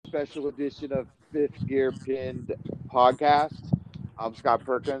special edition of Fifth Gear Pinned Podcast. I'm Scott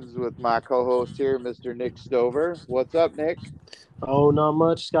Perkins with my co-host here, Mr. Nick Stover. What's up, Nick? Oh, not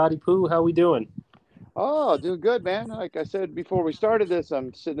much, Scotty Poo. How we doing? Oh, doing good, man. Like I said before we started this,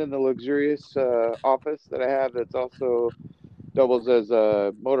 I'm sitting in the luxurious office that I have that's also doubles as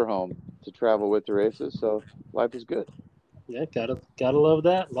a motorhome to travel with the races. So life is good. Yeah, gotta love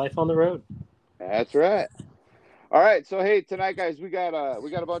that. Life on the road. That's right. All right, so hey, tonight, guys, we got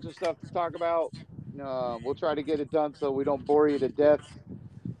a bunch of stuff to talk about. We'll try to get it done so we don't bore you to death,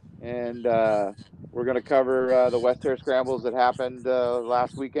 and we're gonna cover the West Air Scrambles that happened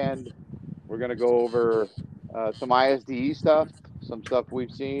last weekend. We're gonna go over some ISDE stuff, some stuff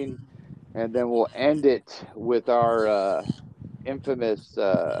we've seen, and then we'll end it with our infamous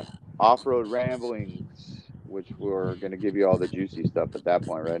off-road ramblings, which we're gonna give you all the juicy stuff at that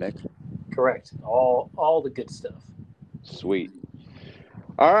point, right, Nick? Correct. All the good stuff. Sweet.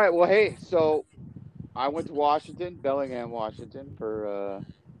 All right. Well, hey, so I went to Washington, Bellingham, Washington, for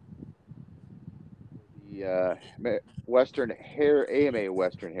the Western Hair AMA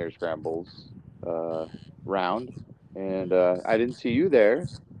Western Hair Scrambles round, and I didn't see you there.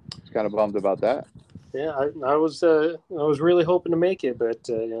 I was kind of bummed about that. Yeah, I was really hoping to make it, but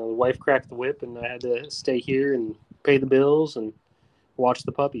the wife cracked the whip, and I had to stay here and pay the bills and watch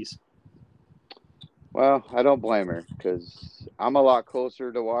the puppies. Well, I don't blame her because I'm a lot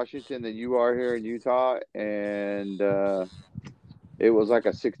closer to Washington than you are here in Utah, and it was like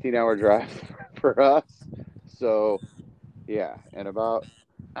a 16-hour drive for us. So yeah, and about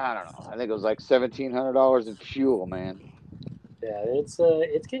I don't know. I think it was like $1,700 in fuel, man. Yeah, it's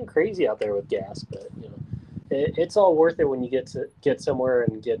getting crazy out there with gas, but it's all worth it when you get somewhere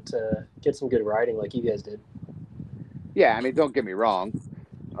and get some good riding like you guys did. Yeah, I mean, don't get me wrong.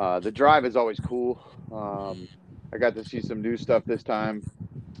 The drive is always cool. I got to see some new stuff this time.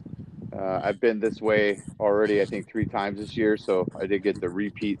 I've been this way already, I think, 3 times this year, so I did get to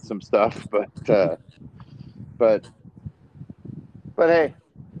repeat some stuff. But hey,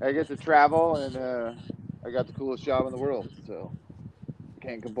 I get to travel, and I got the coolest job in the world, so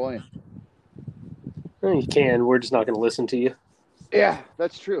can't complain. You can. We're just not going to listen to you. Yeah,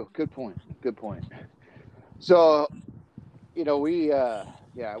 that's true. Good point. Good point. So, we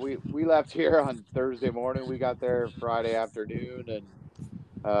left here on Thursday morning. We got there Friday afternoon, and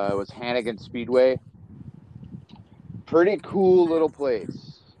it was Hannigan Speedway. Pretty cool little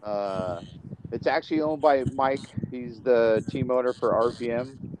place. It's actually owned by Mike. He's the team owner for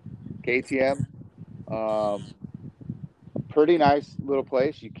RPM, KTM. Um, Pretty nice little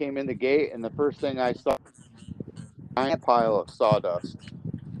place. You came in the gate, and the first thing I saw, a giant pile of sawdust,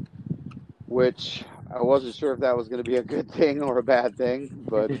 which I wasn't sure if that was going to be a good thing or a bad thing,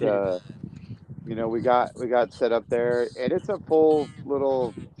 but we got set up there, and it's a full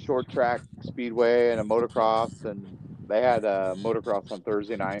little short track speedway and a motocross, and they had a motocross on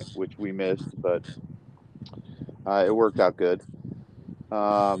Thursday night, which we missed, but it worked out good.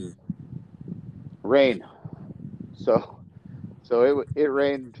 Rain, so it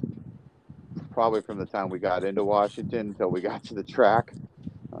rained probably from the time we got into Washington until we got to the track.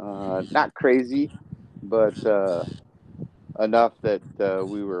 Not crazy, but enough that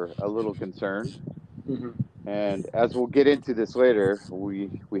we were a little concerned. Mm-hmm. And as we'll get into this later, we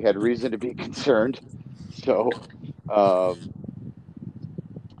had reason to be concerned. So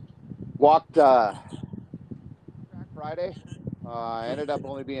walked track Friday. Ended up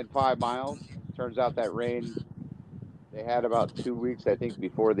only being 5 miles. Turns out that rain they had about 2 weeks, I think,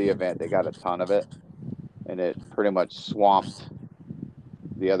 before the event. They got a ton of it, and it pretty much swamped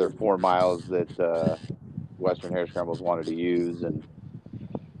the other 4 miles that Western Hair Scrambles wanted to use,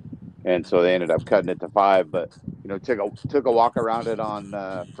 and so they ended up cutting it to 5. But took a walk around it on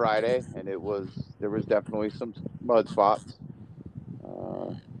Friday, and there was definitely some mud spots.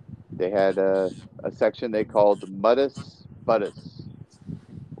 They had a section they called Muddus Buddus,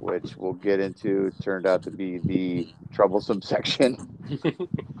 which we'll get into. Turned out to be the troublesome section.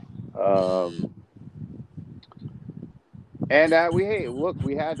 And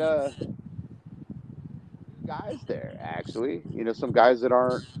we had guys there actually. Some guys that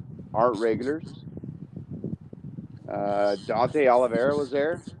aren't regulars. Dante Oliveira was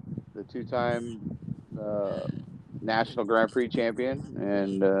there, the 2-time National Grand Prix champion,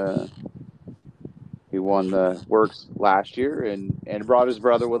 and he won the Works last year, and brought his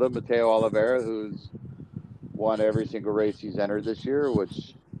brother with him, Mateo Oliveira, who's won every single race he's entered this year,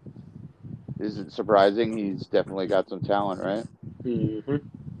 which isn't surprising. He's definitely got some talent, right? Mm-hmm.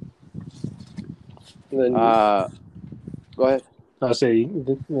 Then go ahead. I'll say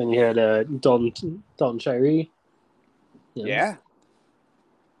then you had Dalton Shirey. Yeah.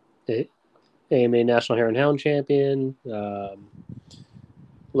 AMA National Hare and Hound champion.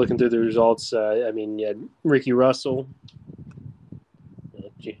 Looking through the results, I mean, you had Ricky Russell,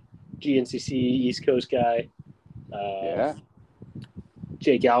 GNCC East Coast guy. Yeah.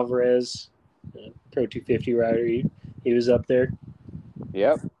 Jake Alvarez, Pro 250 rider. He was up there.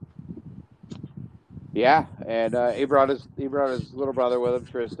 Yep. Yeah, and he brought his little brother with him,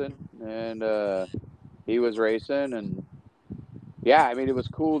 Tristan, and he was racing, and yeah, I mean it was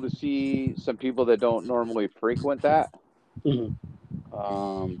cool to see some people that don't normally frequent that. Mm-hmm.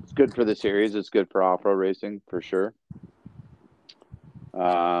 It's good for the series. It's good for off-road racing for sure.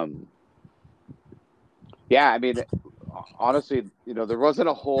 Yeah, I mean, honestly, there wasn't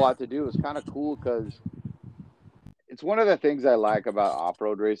a whole lot to do. It was kind of cool because it's one of the things I like about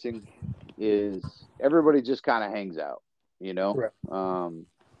off-road racing is everybody just kind of hangs out, Right.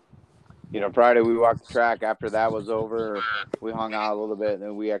 Friday we walked the track. After that was over, we hung out a little bit, and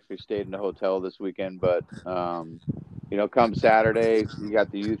then we actually stayed in the hotel this weekend. But come Saturday, you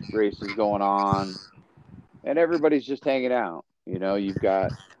got the youth races going on, and everybody's just hanging out. You've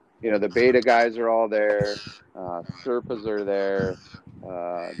got, the beta guys are all there, Serpas are there,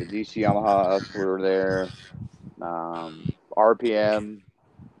 the DC Yamaha us were there, RPM,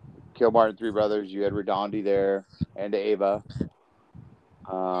 Kilmartin Three Brothers. You had Redondi there, and Ava.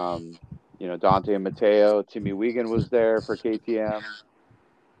 Dante and Mateo. Timmy Wiegand was there for KTM.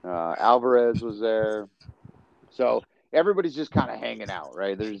 Alvarez was there. So everybody's just kind of hanging out,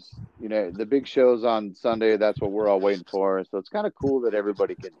 right? There's, the big shows on Sunday. That's what we're all waiting for. So it's kind of cool that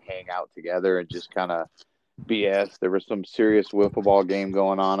everybody can hang out together and just kind of BS. There was some serious wiffle ball game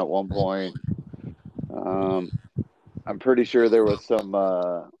going on at one point. I'm pretty sure there was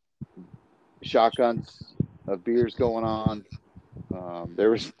some shotguns of beers going on. There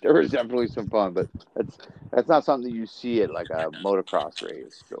was definitely some fun, but that's not something that you see at like a motocross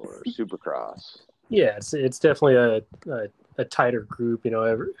race or supercross. Yeah, it's definitely a tighter group.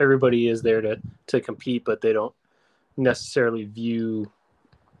 Everybody is there to compete, but they don't necessarily view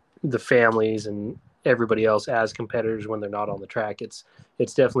the families and everybody else as competitors when they're not on the track. It's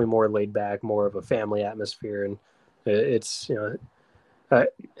definitely more laid back, more of a family atmosphere, and it's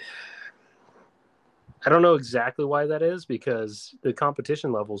I don't know exactly why that is, because the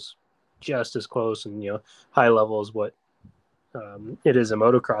competition level's just as close and high level as what it is in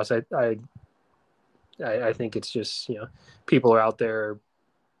motocross. I think it's just people are out there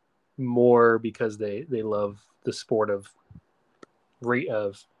more because they love the sport of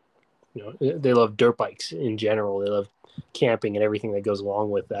they love dirt bikes in general. They love camping and everything that goes along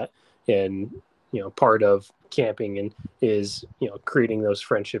with that. And part of camping and is creating those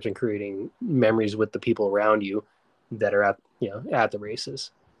friendships and creating memories with the people around you that are at the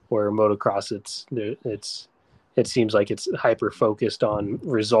races. Where motocross, it seems like it's hyper focused on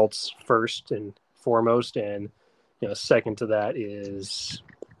results first and foremost, and second to that is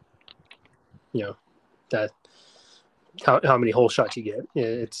that how many hole shots you get.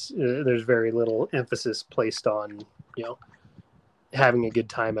 It's there's very little emphasis placed on having a good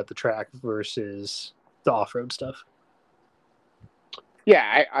time at the track versus the off-road stuff.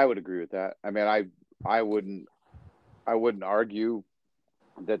 Yeah, I would agree with that. I mean, I wouldn't argue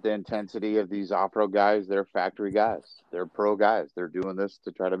that the intensity of these off-road guys, they're factory guys, they're pro guys, they're doing this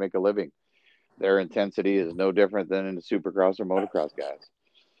to try to make a living. Their intensity is no different than in the supercross or motocross guys.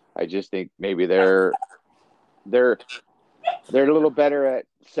 I just think maybe they're a little better at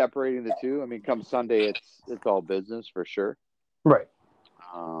separating the two. I mean, come Sunday, it's all business for sure. Right.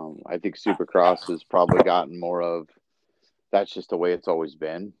 I think Supercross has probably gotten more of that's just the way it's always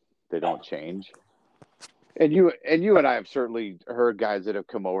been. They don't change. And you and I have certainly heard guys that have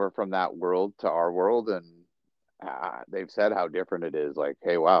come over from that world to our world, and they've said how different it is. Like,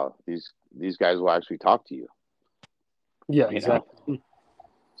 hey, wow, these guys will actually talk to you. Yeah, exactly.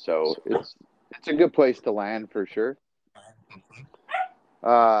 So it's a good place to land for sure.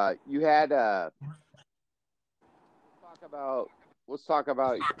 You had let's talk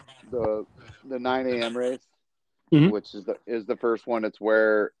about the 9 a.m. race, which is the first one. It's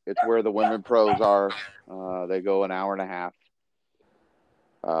where the women pros are. They go an hour and a half.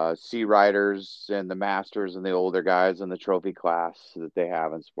 C riders and the masters and the older guys in the trophy class that they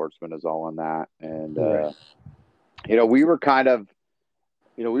have, and Sportsman is all on that. And we were kind of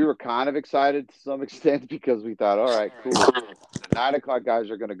excited to some extent because we thought, all right, cool, the 9 o'clock guys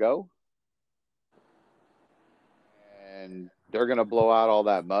are going to go, and they're going to blow out all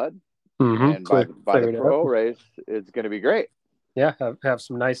that mud. And by the pro race, it's going to be great. Yeah, have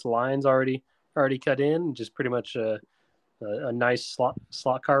some nice lines already cut in. Just pretty much a nice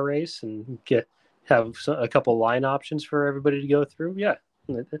slot car race, and have a couple line options for everybody to go through. Yeah,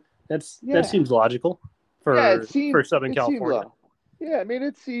 That Yeah. seems logical Yeah, for Southern it seemed California. yeah, I mean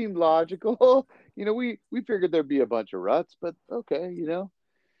it seemed logical. We figured there'd be a bunch of ruts, but okay, Yeah.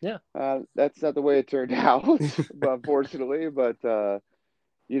 that's not the way it turned out, unfortunately. But the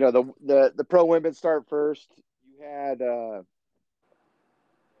pro women start first. You had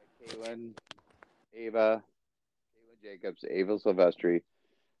Caitlin, Ava, Caitlin Jacobs, Ava Silvestri,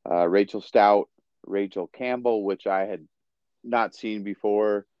 Rachel Stout, Rachel Campbell, which I had not seen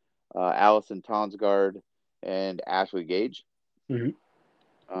before, Allison Tonsgard, and Ashley Gage. Hmm.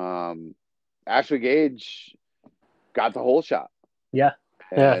 Um, Ashley Gage got the whole shot, Yeah.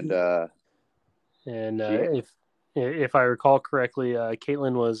 Yeah. and And she if I recall correctly,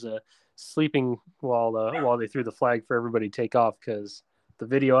 Caitlin was sleeping while they threw the flag for everybody to take off, because the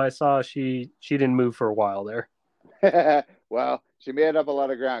video I saw, she didn't move for a while there. well, she made up a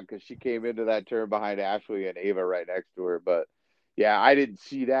lot of ground because she came into that turn behind Ashley and Ava right next to her. But yeah, I didn't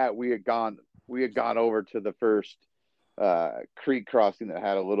see that. We had gone over to the first creek crossing that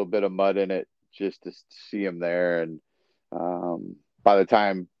had a little bit of mud in it just to see him there. And um, by the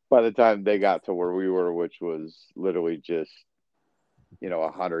time they got to where we were, which was literally just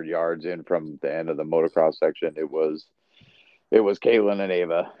 100 yards in from the end of the motocross section, it was Caitlin and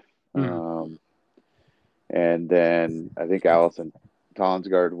Ava. Mm. Um, and then I think Allison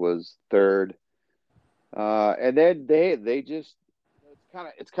Tonsgard was third. And then they just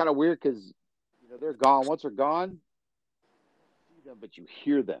it's kind of weird because they're gone. Once they're gone, you see them, but you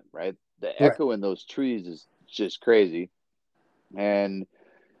hear them, right? The Right. echo in those trees is just crazy. And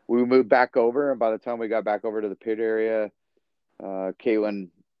we moved back over, and by the time we got back over to the pit area, Caitlin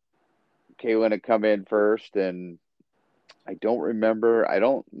had come in first, and I don't remember. I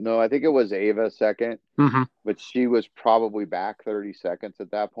don't know. I think it was Ava second, Hmm. but she was probably back 30 seconds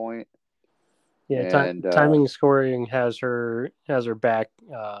at that point. Yeah. And Timing scoring has her back.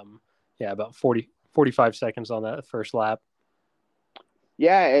 Yeah, about 45 seconds on that first lap.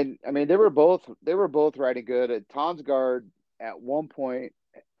 yeah, and I mean they were both riding good. Tonsgard at one point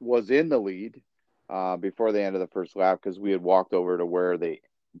was in the lead before the end of the first lap because we had walked over to where they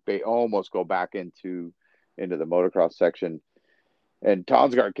almost go back into the motocross section, and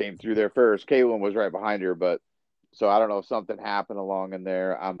Tonsgard came through there first. Caitlin was right behind her, but so I don't know if something happened along in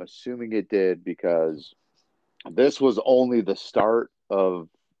there. I'm assuming it did because this was only the start of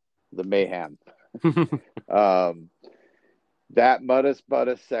the mayhem. Um, that Muddas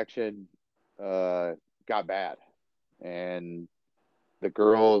section got bad, and the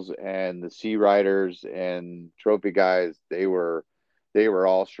girls and the sea riders and trophy guys they were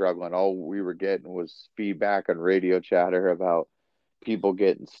all struggling. All we were getting was feedback and radio chatter about people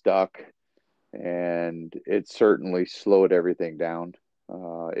getting stuck, and it certainly slowed everything down.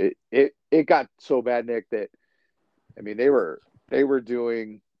 It got so bad, Nick, that I mean they were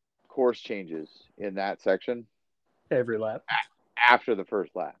doing course changes in that section Every lap. after the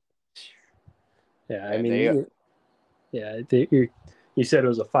first lap, Yeah, I and they mean, yeah, you said it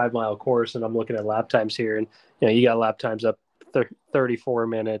was a 5 mile course, and I'm looking at lap times here, and you got lap times up 34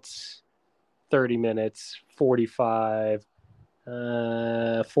 minutes, 30 minutes, 45,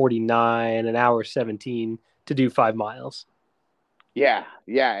 49, an hour 17 to do 5 miles. yeah,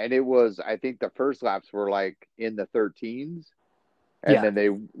 and it was I think the first laps were like in the 13s, and Yeah. then they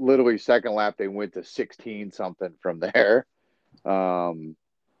literally second lap they went to 16 something from there. Um,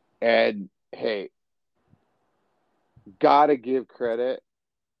 and hey, gotta give credit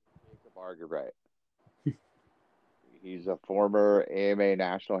to Jacob Argerbright. He's a former AMA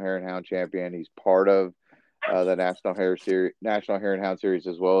National Hare and Hound champion. He's part of the National Hare and Hound Series,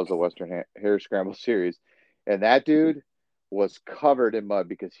 as well as the Western Hare Scramble Series. And that dude was covered in mud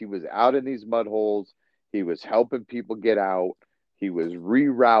because he was out in these mud holes. He was helping people get out. He was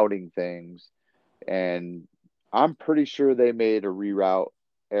rerouting things, and I'm pretty sure they made a reroute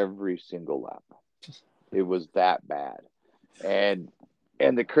every single lap. It was that bad. And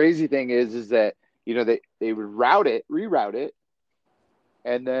the crazy thing is that they would reroute it,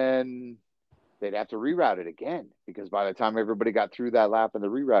 and then they'd have to reroute it again because by the time everybody got through that lap in the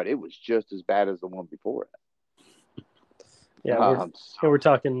reroute, it was just as bad as the one before it. Yeah, we're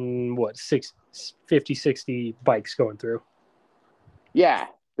talking what, 50, 60 bikes going through. Yeah,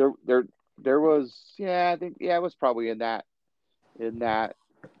 there was, I think, it was probably in that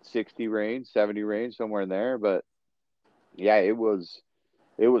 60 range, 70 range, somewhere in there. But yeah, it was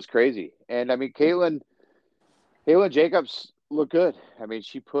crazy. And I mean, Caitlin Jacobs looked good. I mean,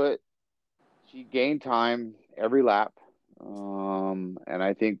 she gained time every lap. And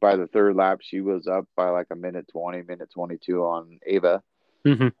I think by the third lap, she was up by like a minute 20, minute 22 on Ava.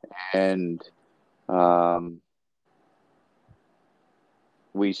 Mm-hmm. And,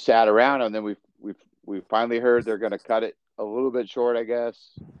 we sat around, and then we finally heard they're going to cut it a little bit short, I guess,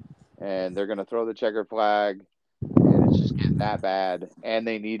 and they're going to throw the checkered flag, and it's just getting that bad. And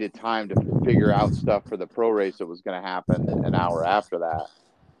they needed time to figure out stuff for the pro race that was going to happen an hour after that.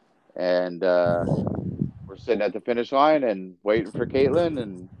 And we're sitting at the finish line and waiting for Caitlin,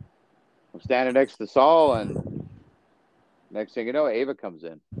 and I'm standing next to Saul, and next thing you know, Ava comes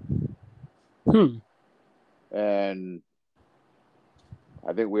in. And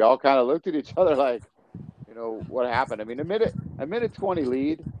I think we all kind of looked at each other like, what happened? I mean, a minute 20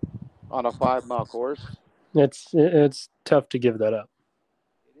 lead on a 5-mile course. It's tough to give that up.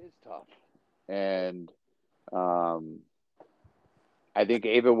 It is tough. And I think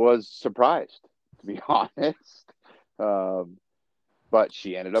Ava was surprised, to be honest. But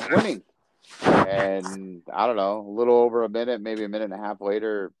she ended up winning. And I don't know, a little over a minute, maybe a minute and a half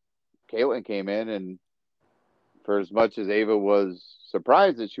later, Caitlin came in, and for as much as Ava was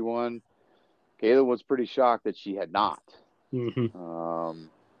surprised that she won, Caitlin was pretty shocked that she had not. Mm-hmm.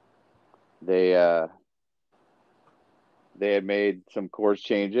 They had made some course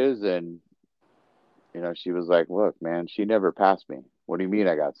changes, and she was like, "Look, man, she never passed me. What do you mean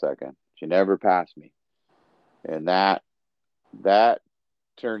I got second? She never passed me." And that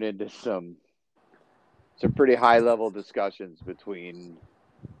turned into some pretty high level discussions between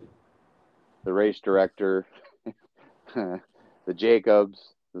the race director, the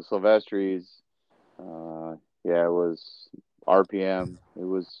Jacobs, the Silvestris. Yeah, it was RPM. It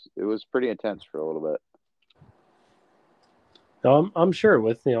was pretty intense for a little bit. I'm sure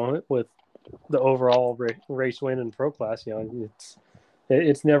with the overall race win in pro class,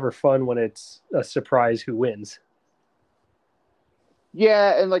 it's never fun when it's a surprise who wins.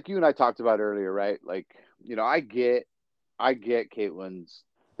 Yeah, and like you and I talked about earlier, right? Like, I get Caitlin's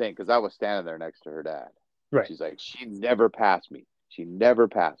thing, because I was standing there next to her dad. Right. She's like, she never passed me. She never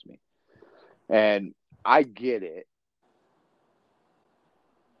passed me. And I get it.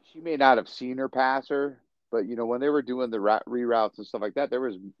 She may not have seen her pass her, but when they were doing the reroutes and stuff like that, there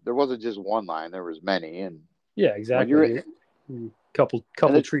wasn't just one line, there was many. And yeah, exactly. Couple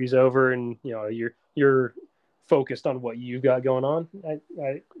trees over, and you're focused on what you've got going on.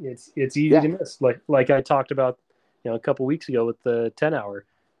 It's easy to miss. Like I talked about, a couple weeks ago with the 10-hour.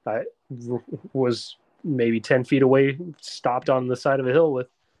 I was maybe 10 feet away, stopped on the side of a hill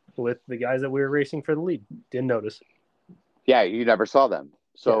with the guys that we were racing for the lead. Didn't notice. Yeah, you never saw them.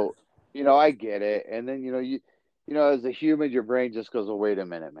 So, I get it. And then, as a human, your brain just goes, "Oh, wait a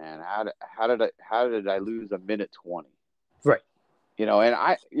minute, man. How did I lose a minute 20?" Right. And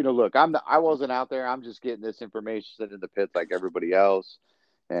I, look, I wasn't out there. I'm just getting this information in the pits like everybody else.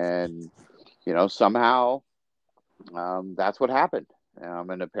 And, somehow that's what happened.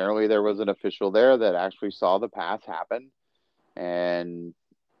 And apparently there was an official there that actually saw the pass happen. And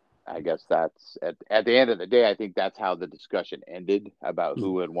I guess that's at the end of the day, I think that's how the discussion ended about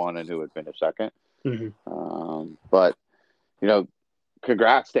who had won and who had finished second. Mm-hmm. But,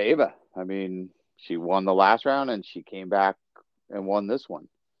 congrats to Ava. I mean, she won the last round, and she came back and won this one.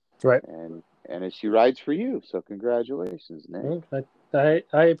 Right. And she rides for you. So congratulations, Nick. Well,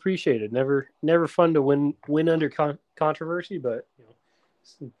 I appreciate it. Never fun to win under controversy, but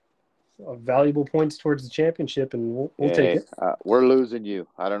valuable points towards the championship, and we'll take it. We're losing you.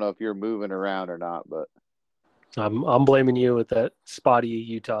 I don't know if you're moving around or not, but I'm blaming you with that spotty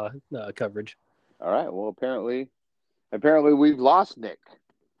Utah coverage. All right. Well, apparently we've lost Nick.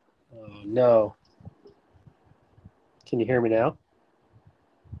 Oh no! Can you hear me now?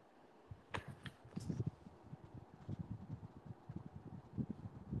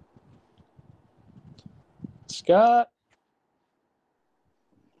 Scott?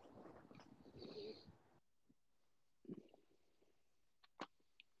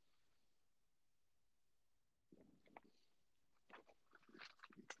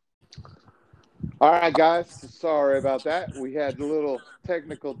 All right, guys. Sorry about that. We had a little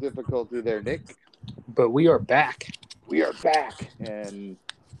technical difficulty there, Nick. But we are back. We are back, and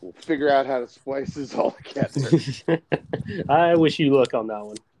we'll figure out how to splice this all together. I wish you luck on that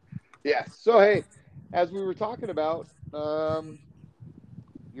one. Yeah. So, hey, as we were talking about,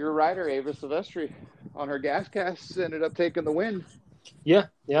 your rider, Ava Silvestri, on her gas cast ended up taking the win. Yeah.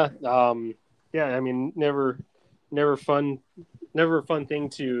 I mean, never a fun thing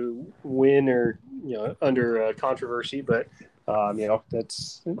to win or under controversy, but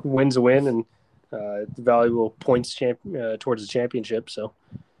that's win's a win, and valuable points towards the championship. So.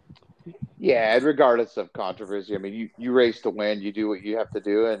 Yeah, and regardless of controversy, I mean, you race to win. You do what you have to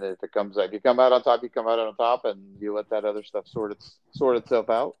do, and if it comes out, you come out on top. You come out on top, and you let that other stuff sort itself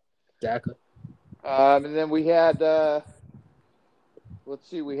out. Exactly. And then we had let's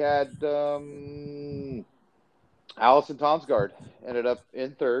see. We had Allison Tonsgaard ended up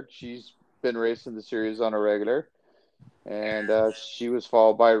in third. She's been racing the series on a regular, and she was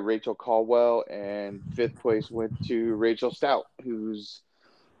followed by Rachel Caldwell, and fifth place went to Rachel Stout, who's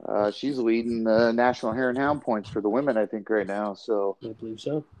she's leading the National Hare and Hound points for the women, I think, right now. So I believe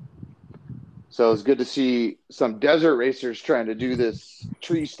so. So it's good to see some desert racers trying to do this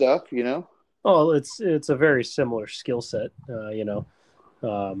tree stuff, you know? Oh, it's a very similar skill set. As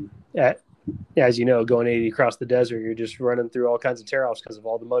you know, going 80 across the desert, you're just running through all kinds of tear offs because of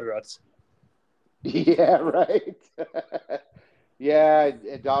all the mud ruts. Yeah, right. Yeah,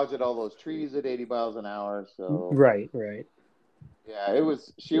 and dodging all those trees at 80 miles an hour. So Right. yeah,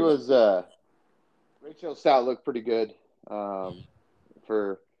 she was Rachel Stout looked pretty good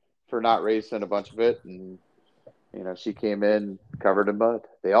for not racing a bunch of it, and she came in covered in mud.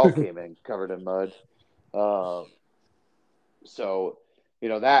 They all came in covered in mud. Um, so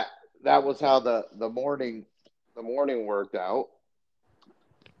that was how the morning worked out.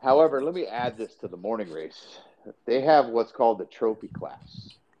 However, let me add this to the morning race. They have what's called the trophy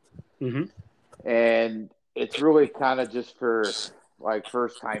class, Mm-hmm. and it's really kind of just for like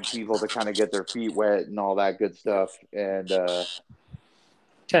first time people to kind of get their feet wet and all that good stuff. And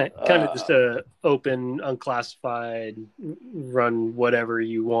Kind of just a open, unclassified, run whatever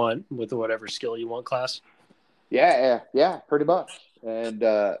you want with whatever skill you want class. yeah, pretty much. And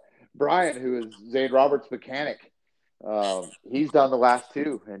Brian, who is Zane Roberts' mechanic, he's done the last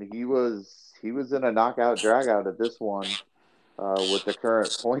two, and he was in a knockout dragout at this one with the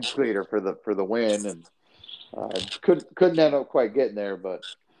current points leader for the win, and couldn't end up quite getting there, but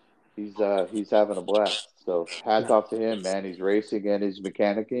he's having a blast. So hats off to him, man. He's racing and he's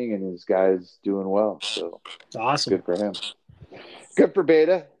mechanicking, and his guy's doing well. So awesome. Good for him. Good for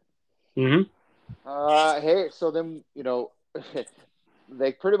Beta. Mm-hmm. Hey, so then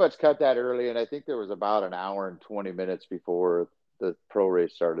they pretty much cut that early, and I think there was about an hour and 20 minutes before the pro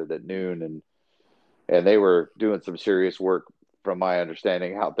race started at noon, and they were doing some serious work, from my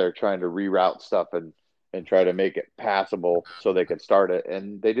understanding, out there trying to reroute stuff and try to make it passable so they could start it.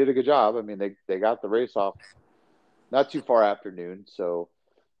 And they did a good job. I mean, they got the race off not too far after noon. So,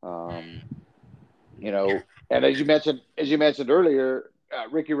 and as you mentioned earlier,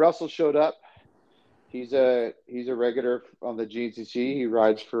 Ricky Russell showed up. He's a regular on the GNCC. He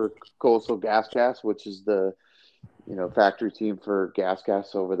rides for Coastal Gas Gas, which is the factory team for Gas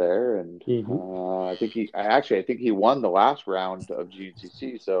Gas over there. And I think he won the last round of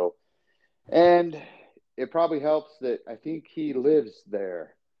GNCC. So, and it probably helps that I think he lives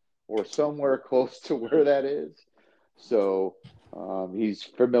there or somewhere close to where that is. So he's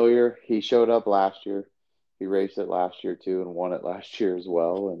familiar. He showed up last year. He raced it last year too and won it last year as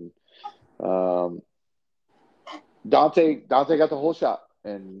well. And Dante got the whole shot,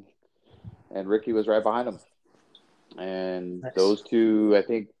 and Ricky was right behind him. And nice. Those two, I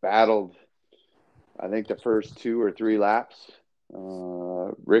think, battled. I think the first 2 or 3 laps,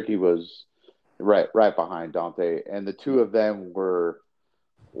 Ricky was right behind Dante, and the two of them were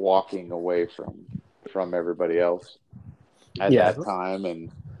walking away from everybody else at that time.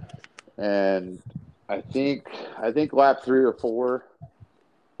 And I think lap 3 or 4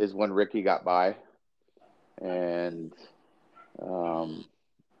 is when Ricky got by, and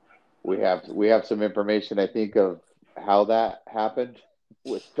we have some information, I think, of how that happened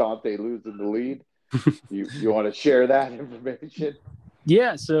with Dante losing the lead. You want to share that information?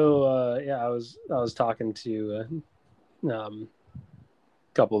 Yeah. So I was talking to a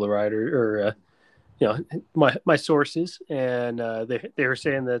couple of the riders, or my sources, and they were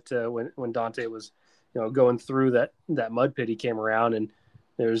saying that when Dante was going through that mud pit, he came around and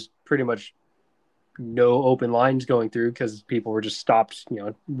there's pretty much no open lines going through because people were just stopped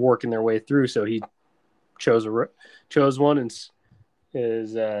working their way through. So he chose one and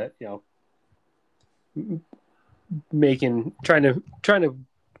is trying to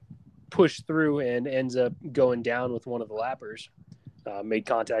push through, and ends up going down with one of the lappers. Made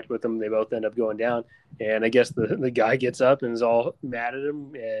contact with them. They both end up going down, and I guess the guy gets up and is all mad at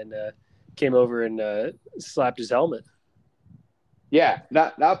him and came over and slapped his helmet. Yeah,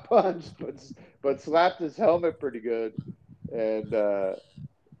 not punched, but slapped his helmet pretty good. And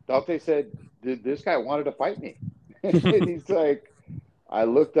Dante said, this guy wanted to fight me. And he's like, I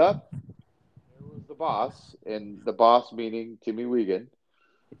looked up, there was the boss, and the boss meaning Timmy Wiegand.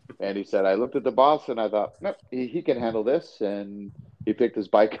 And he said, I looked at the boss and I thought, nope, he can handle this. And he picked his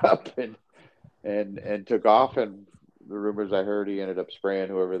bike up and took off. And the rumors I heard, he ended up spraying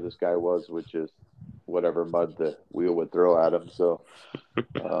whoever this guy was, which is whatever mud the wheel would throw at him. So,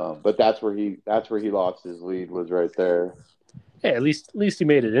 but that's where he lost his lead, was right there. Hey, at least he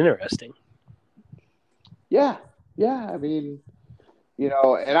made it interesting. Yeah, yeah. I mean,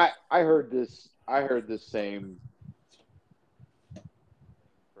 and I heard this same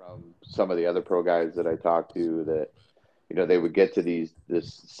from some of the other pro guys that I talked to that they would get to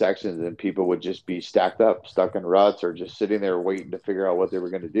this sections and people would just be stacked up, stuck in ruts, or just sitting there waiting to figure out what they were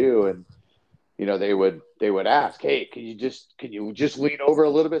going to do. And they would ask, "Hey, can you just lean over a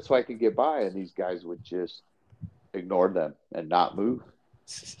little bit so I can get by?" And these guys would just ignore them and not move.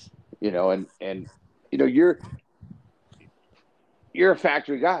 And you're a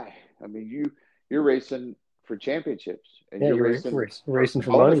factory guy. I mean, you're racing for championships and Yeah, you're you're racing for racing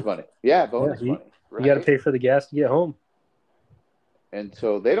for bonus money. money. Yeah, Yeah, bonus money, you got to right? pay for the gas to get home. And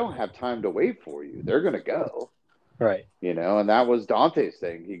so they don't have time to wait for you. They're going to go. Right. And that was Dante's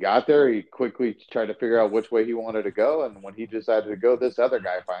thing. He got there, he quickly tried to figure out which way he wanted to go, and when he decided to go, this other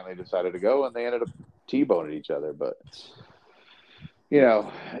guy finally decided to go, and they ended up T-boning each other. But you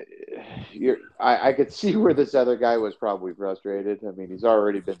know, I could see where this other guy was probably frustrated. I mean, he's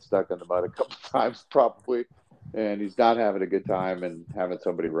already been stuck in the mud a couple times, probably, and he's not having a good time, and having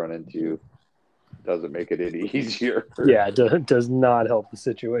somebody run into you doesn't make it any easier. Yeah, it does not help the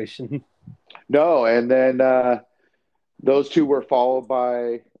situation. No, and then those two were followed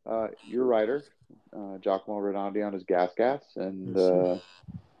by your rider, Giacomo Rinaldi on his gas, and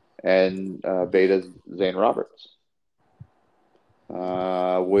Beta's Zane Roberts.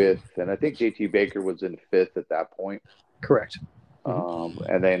 And I think JT Baker was in fifth at that point. Correct.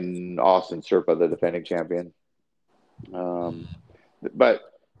 And then Austin Serpa, the defending champion. But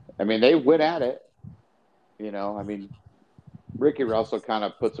I mean, they went at it. I mean, Ricky Russell kind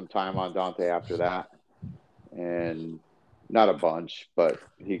of put some time on Dante after that, and not a bunch, but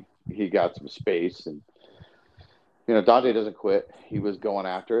he got some space, and Dante doesn't quit. He was going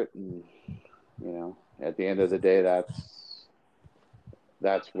after it, and at the end of the day,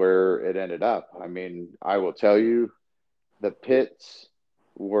 that's where it ended up. I mean, I will tell you, the pits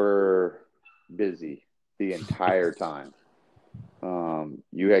were busy the entire time.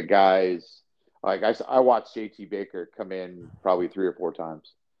 You had guys like I watched JT Baker come in probably 3 or 4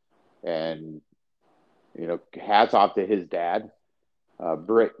 times, and hats off to his dad.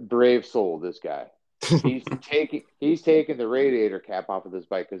 Brave soul, this guy. He's taking the radiator cap off of this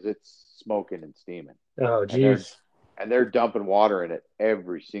bike because it's smoking and steaming. Oh, and they're geez. and they're dumping water in it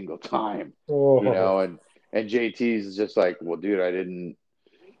every single time. Oh. And JT's just like, well, dude, I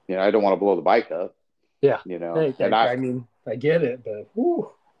don't want to blow the bike up. Yeah. And I mean, I get it, but whew.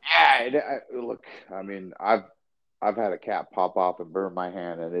 yeah, look, I mean, I've had a cap pop off and burn my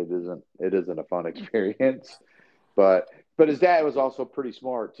hand, and it isn't a fun experience. But his dad was also pretty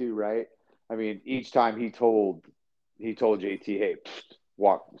smart too, right? I mean, each time he told JT, hey,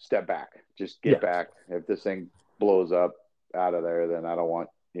 step back, just get Yeah. back. If this thing blows up out of there, then I don't want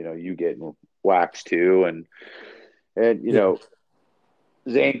you getting waxed too. And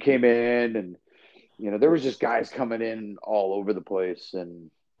Zane came in, and there was just guys coming in all over the place, and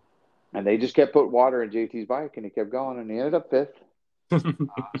they just kept putting water in JT's bike, and he kept going, and he ended up fifth.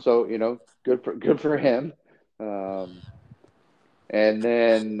 So good for him. And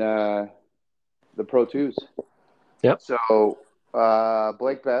then the Pro Twos. Yep. So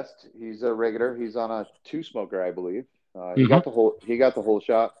Blake Best, he's a regular. He's on a 2-smoker, I believe. He got the whole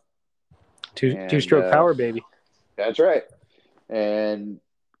shot. Two-stroke power, baby. That's right. And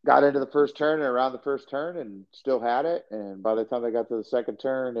got into the first turn and around the first turn and still had it. And by the time they got to the second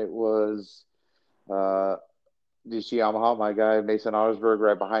turn, it was DC Yamaha, my guy, Mason Ottersberg,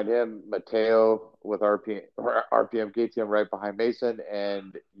 right behind him. Mateo with RPM KTM right behind Mason.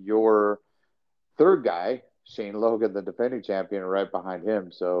 And your third guy, Shane Logan, the defending champion, right behind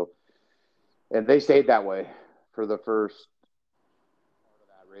him. So, and they stayed that way for the first part of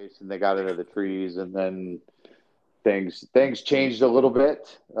that race, and they got into the trees, and then things changed a little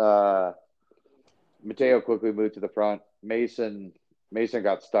bit. Mateo quickly moved to the front. Mason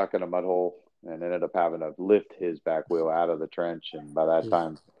got stuck in a mud hole and ended up having to lift his back wheel out of the trench. And by that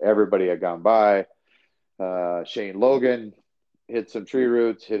time, everybody had gone by. Shane Logan hit some tree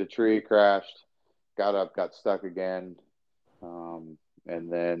roots, hit a tree, crashed, got up, got stuck again. And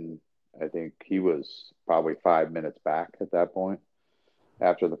then I think he was probably 5 minutes back at that point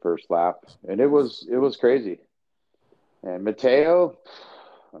after the first lap. And it was crazy. And Mateo,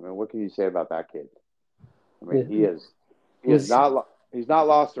 I mean, what can you say about that kid? I mean, he's not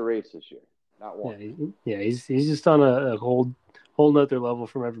lost a race this year, not one. Yeah, he's just on a whole nother level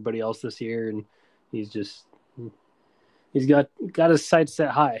from everybody else this year, and he's got his sights set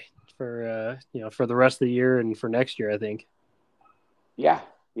high for for the rest of the year and for next year, I think. Yeah.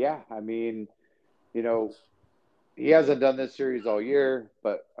 I mean, he hasn't done this series all year,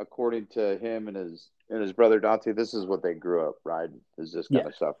 but according to him and his brother Dante, this is what they grew up riding. Is this kind Yeah.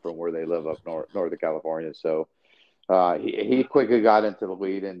 of stuff from where they live up north of California. So he quickly got into the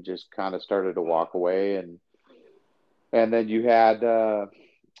lead and just kind of started to walk away, and then you had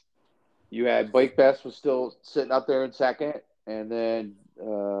Blake Best was still sitting up there in second, and then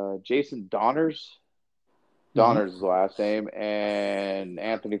Jason Donners is the last name, and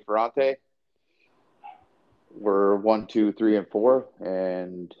Anthony Ferrante were 1, 2, 3, and 4,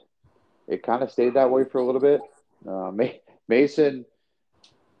 and it kind of stayed that way for a little bit. Mason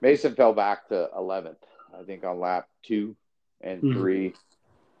fell back to 11th, I think, on lap 2 and 3,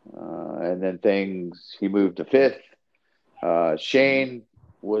 and then he moved to 5th. Shane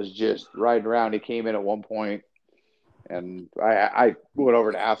was just riding around. He came in at one point, and I went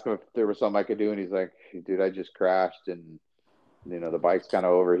over to ask him if there was something I could do, and he's like, "Dude, I just crashed, and the bike's kind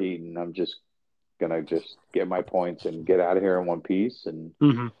of overheating. I'm just gonna just get my points and get out of here in one piece." And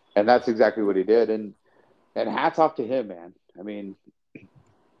that's exactly what he did. And hats off to him, man. I mean,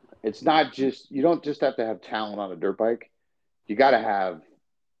 it's not just, you don't just have to have talent on a dirt bike. You got to have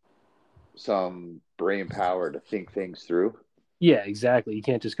some brain power to think things through. Yeah, exactly. You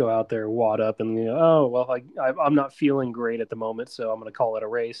can't just go out there, wad up, and oh well, I'm not feeling great at the moment, so I'm going to call it a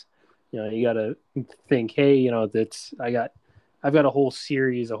race. You got to think, hey, I've got a whole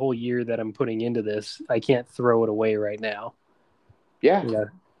series, a whole year that I'm putting into this. I can't throw it away right now. Yeah.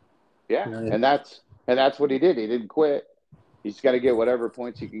 And that's what he did. He didn't quit. He's got to get whatever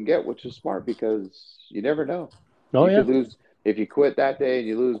points he can get, which is smart because you never know. Oh, you could lose. If you quit that day and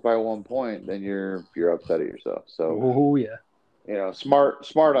you lose by 1 point, then you're upset at yourself. So,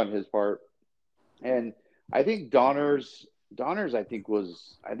 smart on his part. And I think Donners, I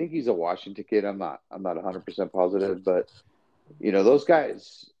think he's a Washington kid. I'm not 100% positive, but those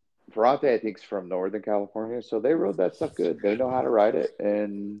guys, Ferrante, I think, is from Northern California, so they rode that stuff good. They know how to ride it,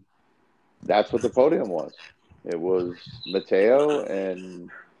 and that's what the podium was. It was Mateo and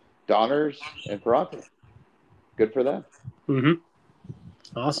Donners and Ferrante. Good for them.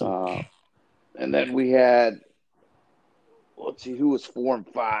 Awesome. And then we had, let's see, who was 4 and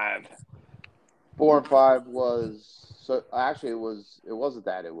 5. 4 and 5 was, so actually it wasn't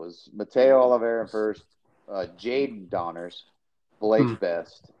that. It was Mateo Oliveira in first, Jaden Donners, Blake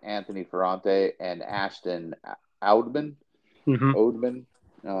Best, Anthony Ferrante, and Ashton Oudman. Who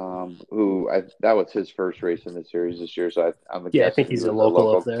that was his first race in the series this year. So I'm guessing I think he's a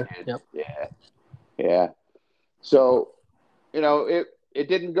local up there. Yep. Yeah. So, it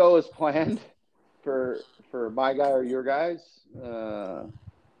didn't go as planned for my guy or your guys,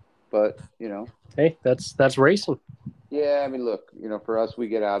 but hey, that's racing. Yeah, I mean, look, for us, we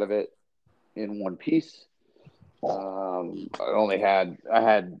get out of it in one piece. I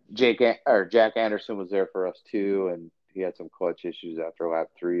had Jack Anderson was there for us too, and he had some clutch issues after lap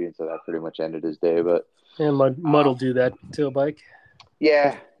 3, and so that pretty much ended his day. But Mud will do that to a bike.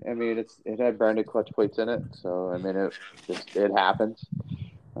 Yeah, I mean, it had branded clutch plates in it, so I mean it happens.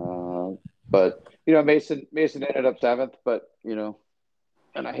 But Mason ended up 7th, but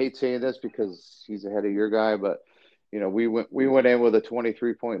and I hate saying this because he's ahead of your guy, but we went in with a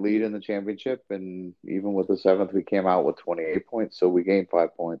 23-point lead in the championship, and even with the 7th, we came out with 28 points, so we gained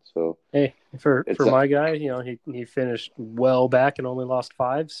 5 points. So hey, for my guy, he finished well back and only lost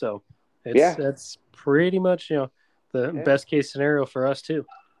 5, so that's pretty much the best case scenario for us too.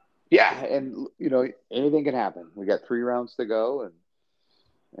 Yeah, and anything can happen. We got 3 rounds to go,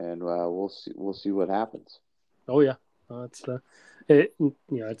 and we'll see what happens. Oh yeah, it's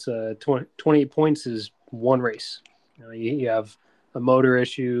 28 points is one race. You have a motor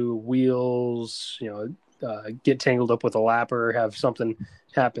issue, wheels, get tangled up with a lapper, have something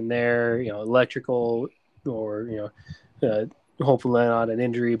happen there, electrical, or hopefully not an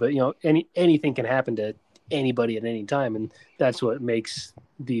injury, but anything can happen to anybody at any time, and that's what makes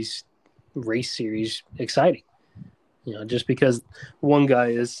these race series exciting. Just because one guy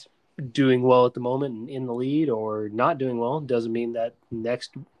is doing well at the moment and in the lead or not doing well doesn't mean that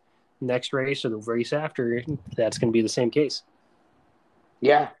next race or the race after that's going to be the same case.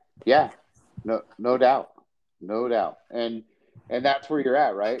 Yeah, no doubt, and that's where you're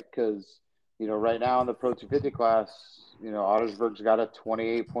at, right? Because right now in the Pro 250 class, Ottersberg's got a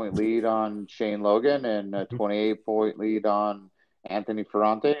 28-point lead on Shane Logan and a 28-point lead on Anthony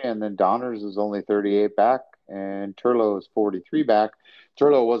Ferrante, and then Donners is only 38 back, and Turlo is 43 back.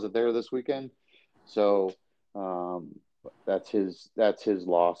 Turlo wasn't there this weekend, so that's his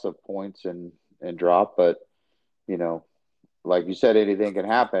loss of points and drop. But like you said, anything can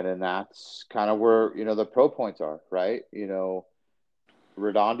happen, and that's kind of where the pro points are, right?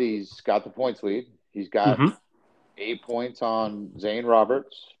 Redondi's got the points lead. He's got 8 points on Zane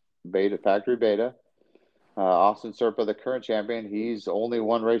Roberts, Beta Factory Beta. Austin Serpa, the current champion, he's only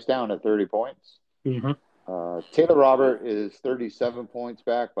one race down at 30 points. Mm-hmm. Taylor Robert is 37 points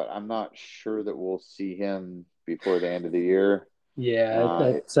back, but I'm not sure that we'll see him before the end of the year. Yeah,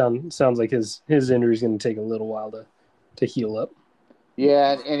 that sounds like his injury is going to take a little while to heal up.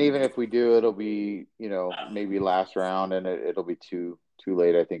 Yeah, and even if we do, it'll be, maybe last round, and it'll be too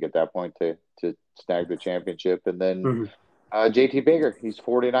late, I think, at that point to snag the championship. And then JT Baker, he's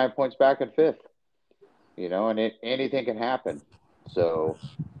 49 points back in fifth. And anything can happen. So,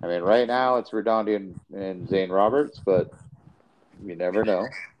 I mean, right now it's Redondi and Zane Roberts, but you never know.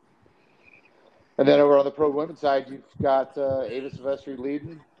 And then over on the pro women's side, you've got Ava Silvestri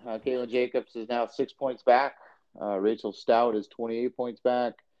leading. Caitlin Jacobs is now 6 points back. Rachel Stout is 28 points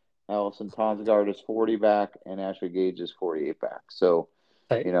back. Allison Tonsgaard is 40 back, and Ashley Gage is 48 back. So,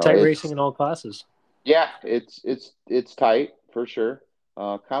 tight racing in all classes. Yeah, it's tight for sure.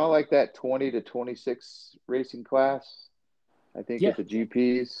 Kind of like that 20 to 26 racing class, I think, at the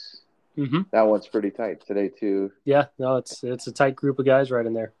GPs. Mm-hmm. That one's pretty tight today too. Yeah, no, it's a tight group of guys right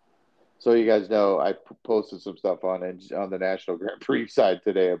in there. So you guys know I posted some stuff on the National Grand Prix side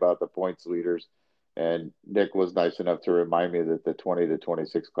today about the points leaders, and Nick was nice enough to remind me that the 20 to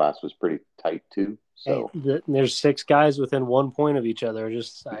 26 class was pretty tight too. So there's 6 guys within 1 point of each other.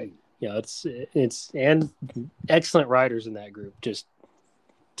 It's and excellent riders in that group. Just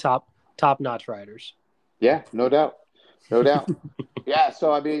top notch riders. Yeah, no doubt. Yeah,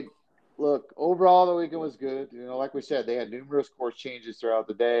 so I mean, look, overall the weekend was good. Like we said, they had numerous course changes throughout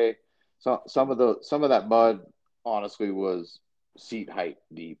the day. So some of that mud honestly was seat height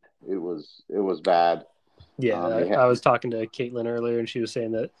deep. It was bad. Yeah, I was talking to Caitlin earlier, and she was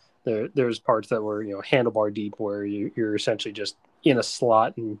saying that there's parts that were handlebar deep where you're essentially just in a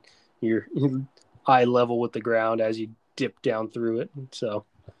slot and you're eye level with the ground as you dip down through it. So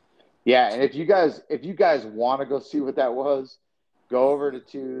yeah, and if you guys want to go see what that was, go over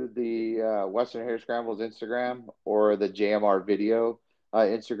to the Western Hare Scrambles Instagram or the JMR video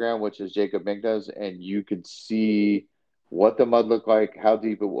Instagram, which is Jacob Migna's, and you could see what the mud looked like, how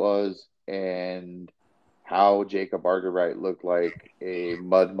deep it was, and how Jacob Argerbright looked like a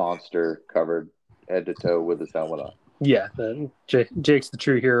mud monster covered head to toe with his helmet on. Yeah, Jake's the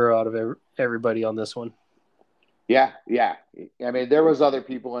true hero out of everybody on this one. Yeah. I mean, there was other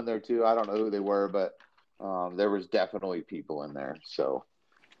people in there too. I don't know who they were, but there was definitely people in there. So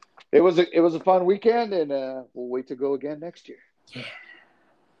it was a fun weekend, and we'll wait to go again next year. Yeah.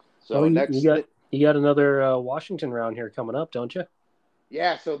 So you got another Washington round here coming up, don't you?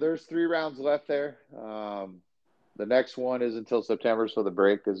 Yeah. So there's 3 rounds left there. The next one is until September, so the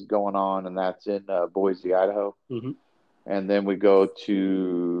break is going on, and that's in Boise, Idaho. Mm-hmm. And then we go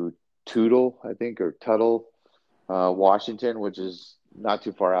to Tuttle, Washington, which is not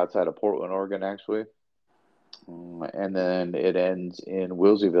too far outside of Portland, Oregon, actually. And then it ends in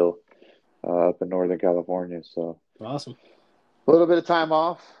Wilseyville, up in Northern California. So awesome. A little bit of time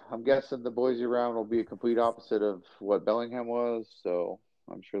off. I'm guessing the Boise round will be a complete opposite of what Bellingham was. So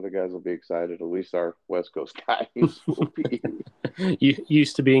I'm sure the guys will be excited. At least our West Coast guys will be. You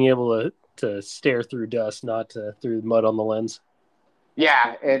used to being able to stare through dust, not through mud on the lens.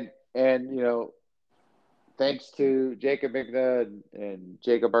 Yeah, and thanks to Jacob Migna and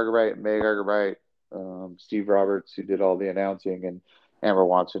Jacob Argerbright and Meg Argerbright, Steve Roberts, who did all the announcing, and Amber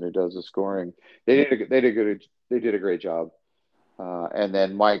Watson, who does the scoring. They did a great job. And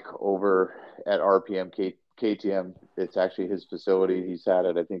then Mike over at RPM KTM, it's actually his facility. He's had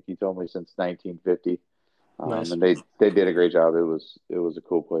it, I think he told me, since 1950. Nice. And they did a great job. It was a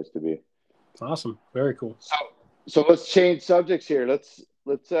cool place to be. Awesome. Very cool. So let's change subjects here. Let's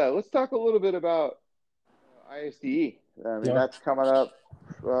talk a little bit about ISDE. I mean, that's coming up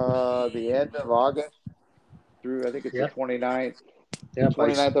the end of August through, I think it's the 29th. Yeah,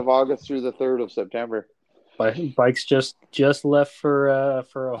 29th of August through the 3rd of September. Bikes just left for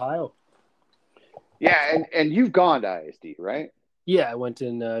Ohio. Yeah, and you've gone to ISD, right? Yeah, I went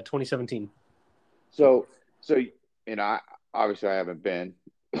in 2017. So obviously I haven't been,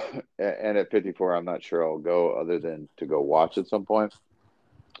 and at 54, I'm not sure I'll go other than to go watch at some point.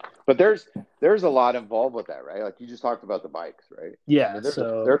 But there's a lot involved with that, right? Like you just talked about the bikes, right? Yeah. I mean,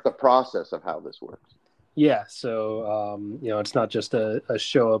 there's the process of how this works. Yeah. So it's not just a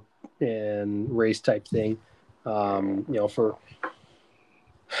show up and race type thing. For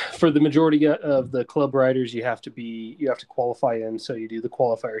the majority of the club riders, you have to qualify in. So you do the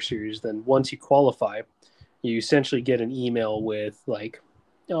qualifier series. Then once you qualify, you essentially get an email with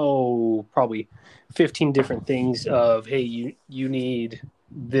probably 15 different things of, hey, you need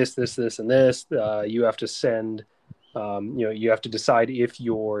this, and this. You have to send You have to decide if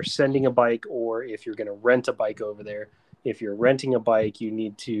you're sending a bike or if you're going to rent a bike over there. If you're renting a bike, you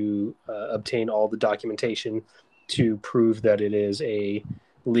need to obtain all the documentation to prove that it is a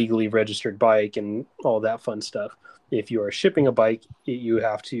legally registered bike and all that fun stuff. If you are shipping a bike, you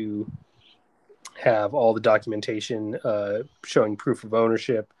have to have all the documentation showing proof of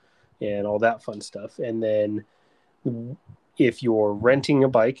ownership and all that fun stuff. And then if you're renting a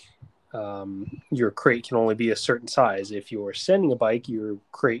bike, your crate can only be a certain size. If you're sending a bike, your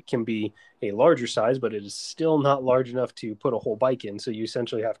crate can be a larger size, but it is still not large enough to put a whole bike in. So you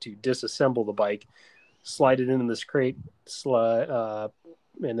essentially have to disassemble the bike, slide it into this crate,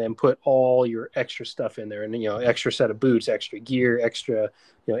 and then put all your extra stuff in there. And, extra set of boots, extra gear, extra,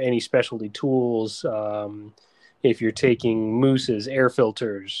 any specialty tools. If you're taking mooses, air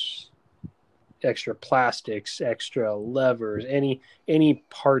filters, extra plastics, extra levers, any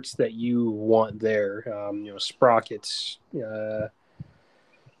parts that you want there, sprockets,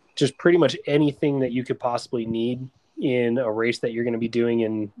 just pretty much anything that you could possibly need in a race that you're going to be doing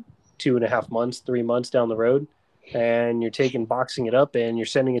in 2.5 months, 3 months down the road. And you're boxing it up and you're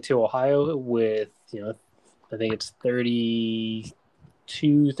sending it to Ohio with, I think it's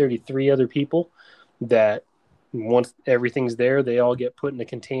 32, 33 other people that once everything's there, they all get put in a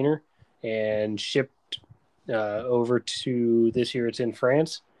container and shipped over to, this year it's in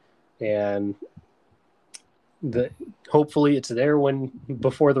France, and hopefully it's there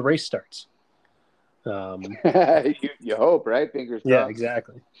before the race starts. You hope, right? Fingers crossed. Yeah,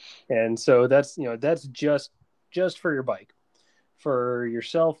 exactly. And so that's just for your bike. For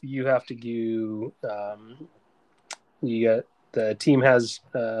yourself, you have to do. The team has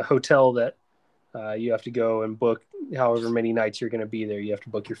a hotel that you have to go and book however many nights you're going to be there. You have to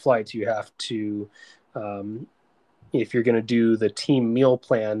book your flights. You have to, if you're going to do the team meal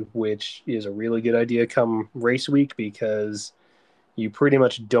plan, which is a really good idea come race week, because you pretty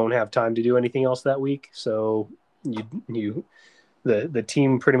much don't have time to do anything else that week. So the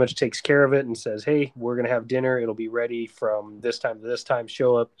team pretty much takes care of it and says, hey, we're going to have dinner. It'll be ready from this time to this time.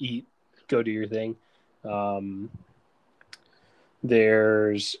 Show up, eat, go do your thing.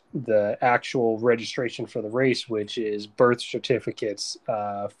 There's the actual registration for the race, which is birth certificates,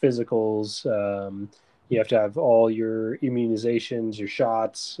 physicals. You have to have all your immunizations, your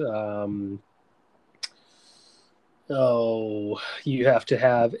shots. You have to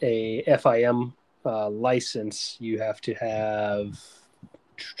have a FIM license. You have to have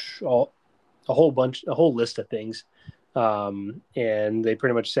a whole list of things. And they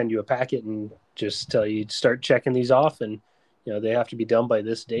pretty much send you a packet and just tell you to start checking these off, and they have to be done by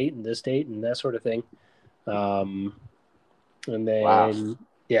this date and that sort of thing. And then,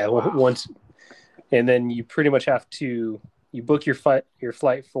 once, and then you pretty much have to, you book your flight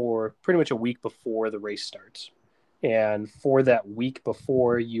for pretty much a week before the race starts. And for that week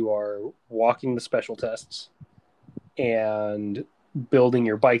before, you are walking the special tests and building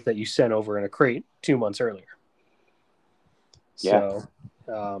your bike that you sent over in a crate 2 months earlier. Yeah.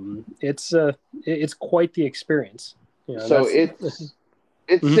 So it's quite the experience. So it's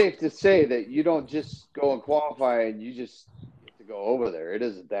mm-hmm. safe to say that you don't just go and qualify and you just get to go over there. It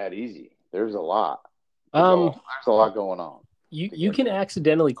isn't that easy. There's a lot. There's a lot going on. You can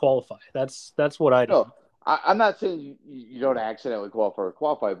accidentally qualify. That's what I do. No, I'm not saying you don't accidentally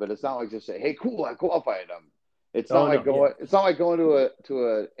qualify, but it's not like just say, "Hey, cool, I qualified." It's not like going to a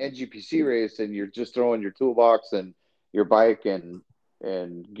NGPC race and you're just throwing your toolbox and your bike and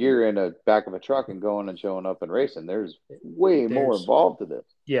gear in a back of a truck and going and showing up and racing. There's more involved to this.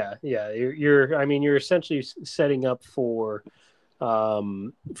 Yeah. You're essentially setting up for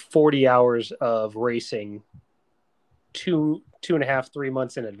 40 hours of racing 2.5, 3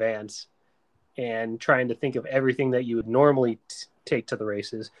 months in advance, and trying to think of everything that you would normally take to the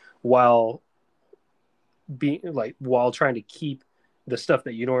races while trying to keep the stuff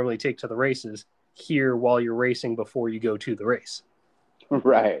that you normally take to the races here while you're racing before you go to the race.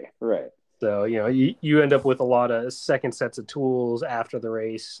 Right. So, you end up with a lot of second sets of tools after the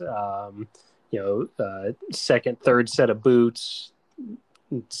race, second, third set of boots,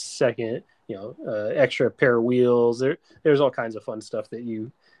 second, extra pair of wheels. There's all kinds of fun stuff that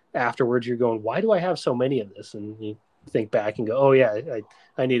afterwards you're going, why do I have so many of this? And you think back and go, oh yeah,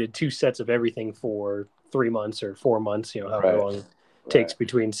 I needed 2 sets of everything for 3 months or 4 months, however long it takes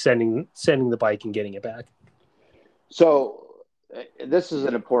between sending the bike and getting it back. So this is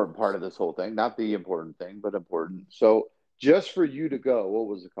an important part of this whole thing, not the important thing, but important. So just for you to go, what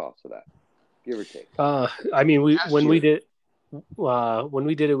was the cost of that, give or take? When we did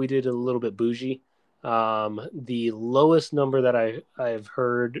it, we did a little bit bougie. The lowest number that I've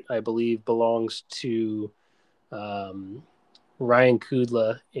heard, I believe, belongs to Ryan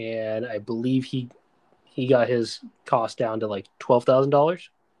Kudla, and I believe he got his cost down to like $12,000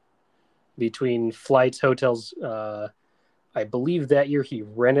 between flights, hotels. I believe that year he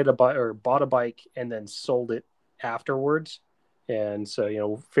rented a bike or bought a bike and then sold it afterwards, and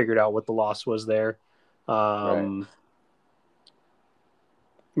so figured out what the loss was there. Right.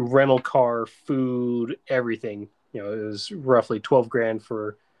 Rental car, food, everything. It was roughly 12 grand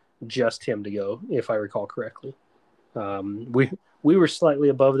for just him to go, if I recall correctly. We were slightly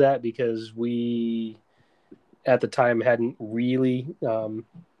above that because we at the time hadn't really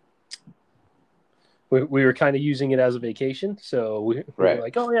we were kind of using it as a vacation. So we were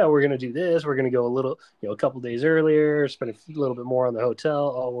like, oh yeah, we're going to do this. We're going to go a couple days earlier, spend a little bit more on the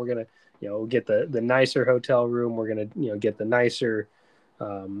hotel. Oh, we're going to, get the nicer hotel room. We're going to, get the nicer,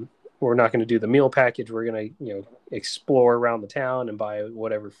 we're not going to do the meal package. We're going to, explore around the town and buy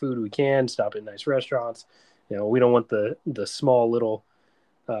whatever food we can, stop at nice restaurants. We don't want the small little,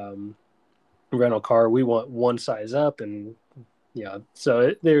 rental car. We want one size up, and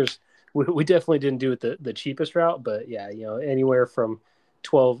so we definitely didn't do it the cheapest route, but yeah, anywhere from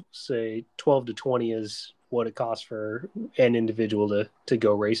 12 to 20 is what it costs for an individual to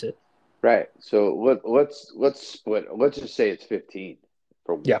go race it. Right. So let's split. Let's just say it's 15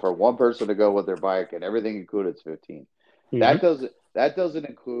 Yeah. for one person to go with their bike and everything included. It's 15. Mm-hmm. That doesn't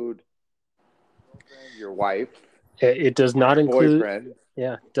include your wife. It does not include boyfriend.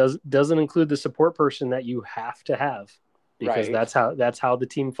 Yeah, doesn't include the support person that you have to have, because Right. that's how the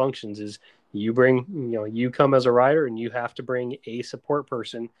team functions. Is you bring you come as a rider, and you have to bring a support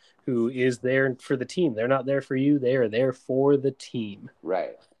person who is there for the team. They're not there for you. They are there for the team.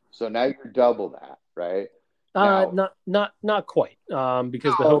 Right. So now you're double that, right? Now, Not quite,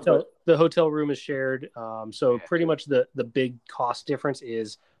 because the hotel room is shared. So pretty much the big cost difference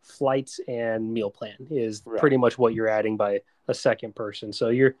is flights and meal plan is pretty much what you're adding by a second person. So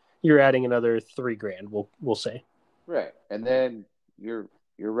you're adding another $3,000. We'll say. Right. And then you're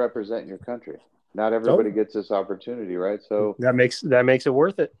representing your country. Not everybody gets this opportunity, right? So that makes it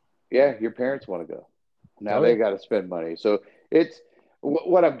worth it. Yeah, your parents want to go. Now they got to spend money. So it's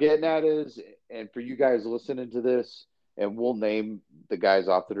what I'm getting at is, and for you guys listening to this, and we'll name the guys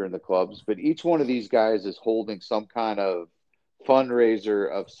off that are in the clubs, but each one of these guys is holding some kind of fundraiser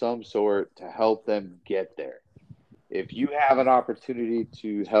of some sort to help them get there. If you have an opportunity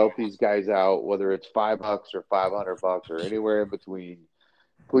to help these guys out, whether it's $5 or $500 or anywhere in between,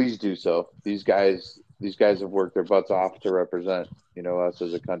 please do so. These guys have worked their butts off to represent, us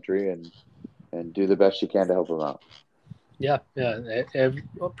as a country, and do the best you can to help them out. Yeah.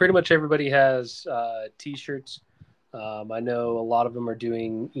 Pretty much everybody has T-shirts. I know a lot of them are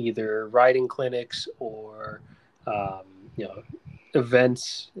doing either riding clinics or,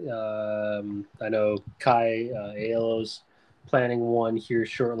 events. I know Kai Aiello's planning one here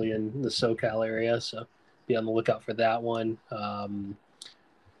shortly in the SoCal area, so be on the lookout for that one.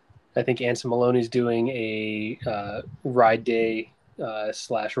 I think Anson Maloney's doing a ride day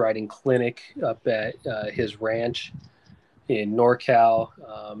 / riding clinic up at his ranch in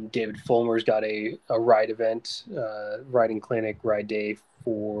NorCal. David Fulmer's got a ride event, riding clinic, ride day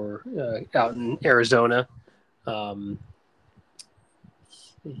for out in Arizona. I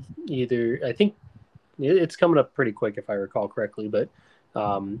think it's coming up pretty quick if I recall correctly, but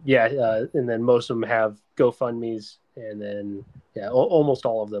and then most of them have GoFundMe's, and then almost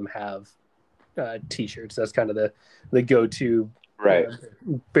all of them have T-shirts. That's kind of the go-to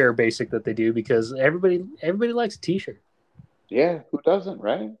bare basic that they do, because everybody likes a T-shirt. Yeah, who doesn't,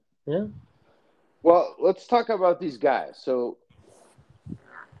 right? Yeah. Well, let's talk about these guys. So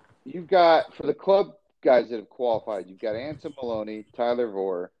you've got, for the club guys that have qualified, you've got Anson Maloney, Tyler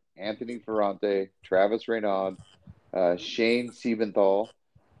Vore, Anthony Ferrante, Travis Reynaud, Shane Siebenthal,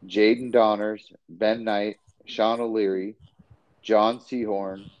 Jaden Donners, Ben Knight, Sean O'Leary, John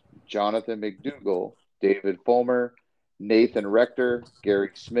Seahorn, Jonathan McDougall, David Fulmer, Nathan Rector,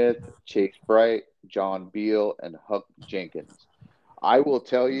 Gary Smith, Chase Bright, John Beal, and Huck Jenkins. I will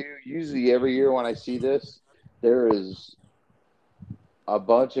tell you, usually every year when I see this, there is a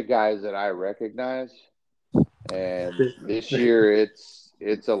bunch of guys that I recognize, and this year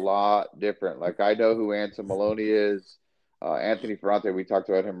it's a lot different. Like, I know who Anson Maloney is. Anthony Ferrante, we talked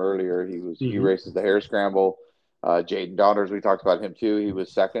about him earlier. He races the Hare Scramble. Jaden Donners, we talked about him too. He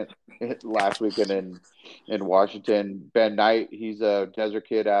was second last weekend in Washington. Ben Knight, he's a desert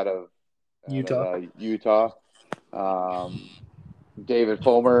kid out of Utah. David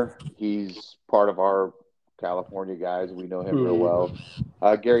Fulmer, he's part of our California guys. We know him real well.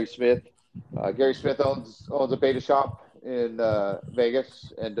 Gary Smith. Gary Smith owns a beta shop in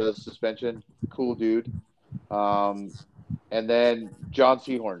Vegas and does suspension. Cool dude. And then John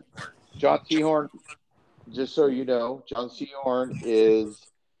Seahorn. John Seahorn, just so you know, John Seahorn is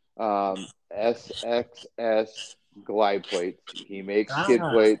SXS glide plates. He makes skid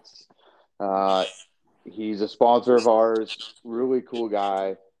Ah, plates. Uh, he's a sponsor of ours. Really cool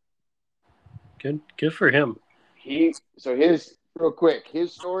guy. good for him. His real quick,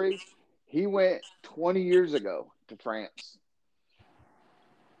 his story, he went 20 years ago to France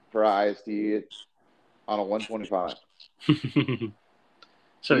for ISD on a 125.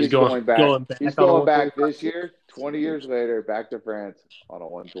 So he's He's going going back. going He's back on a going back 125. this year, 20 years later, back to France on a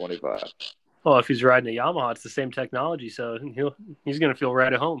 125. Well, if he's riding a Yamaha, it's the same technology, so he's going to feel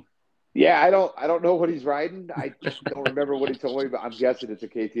right at home. Yeah, I don't know what he's riding. I don't remember what he told me, but I'm guessing it's a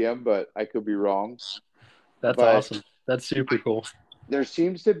KTM, but I could be wrong. That's But awesome. That's super cool. there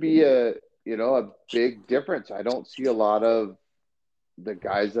seems to be a big difference. I don't see a lot of the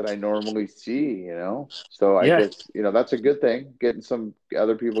guys that I normally see. So I Yeah, guess, that's a good thing, getting some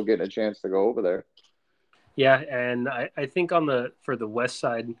other people getting a chance to go over there. yeah, and I think for the West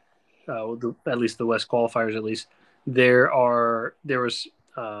side, at least the West qualifiers, at least there was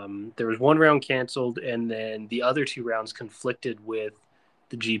one round canceled, and then the other two rounds conflicted with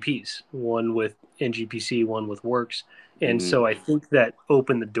the GPs, one with NGPC, one with Works, and Hmm. so I think that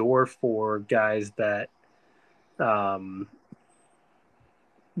opened the door for guys that um,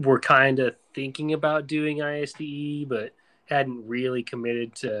 were kind of thinking about doing ISDE, but hadn't really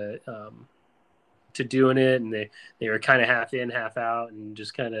committed to doing it, and they were kind of half in, half out, and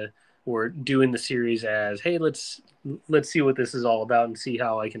just kind of were doing the series as, hey, let's see what this is all about and see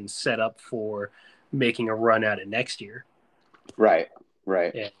how I can set up for making a run at it next year. Right,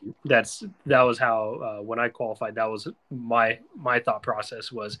 right. And that was how when I qualified, that was my thought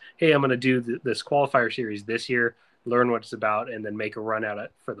process was, hey, I'm going to do this qualifier series this year, learn what it's about, and then make a run at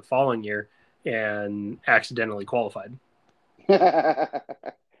it for the following year, and accidentally qualified.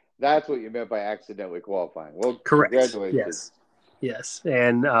 That's what you meant by accidentally qualifying. Well, Correct. congratulations. Yes. Yes.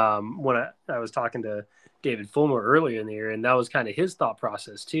 And when I was talking to David Fulmer earlier in the year, and that was kind of his thought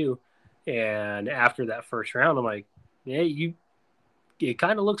process too. And after that first round, I'm like, yeah, it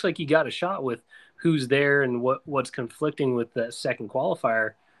kind of looks like you got a shot with who's there and what's conflicting with that second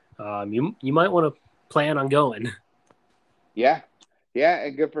qualifier. You might want to plan on going. Yeah, yeah,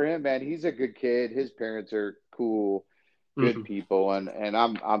 and good for him, man. He's a good kid. His parents are cool, good Mm-hmm. people, and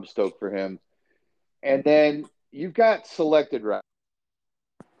I'm stoked for him. And then you've got selected right.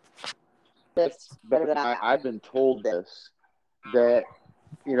 It's better than I've been told this that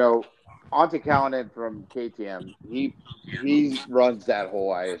you know Ante Callanan from KTM, he runs that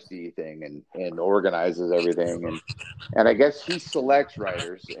whole ISD thing and organizes everything, and I guess he selects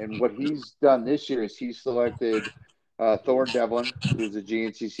riders. And what he's done this year is he selected Thorne Devlin, who's a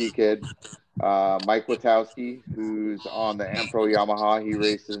GNCC kid, Mike Witowski, who's on the Ampro Yamaha. He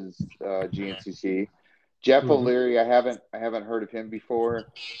races GNCC. Jeff Mm-hmm. O'Leary, I haven't heard of him before.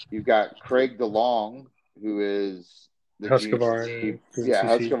 You've got Craig DeLong, who is the Husqvarna, GNCC. Yeah,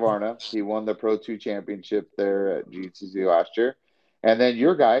 CC. Husqvarna. He won the Pro 2 championship there at GNCC last year. And then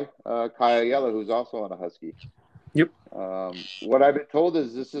your guy, Kyle Yella, who's also on a Husky. Yep. What I've been told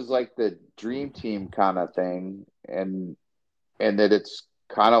is this is like the dream team kind of thing, and that it's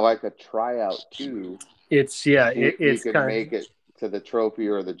kind of like a tryout too, It's to yeah. see if you It's can kind of make it to the trophy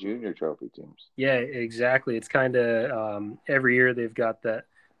or the junior trophy teams. Yeah, exactly. It's kind of every year they've got that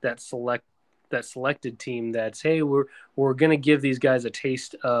select that selected team that's, hey, we're going to give these guys a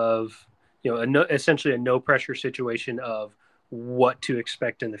taste of, essentially a no pressure situation of what to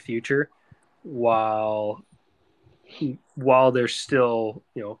expect in the future, while they're still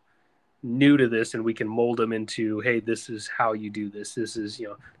new to this, and we can mold them into, hey, this is how you do this. This is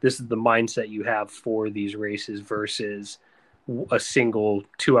the mindset you have for these races versus a single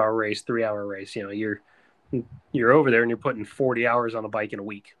 2 hour race, 3 hour race. You're over there and you're putting 40 hours on a bike in a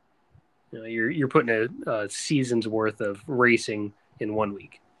week. You're putting a season's worth of racing in 1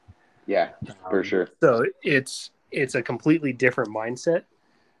 week. Yeah, for sure. So it's a completely different mindset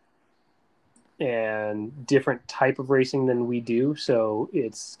and different type of racing than we do. So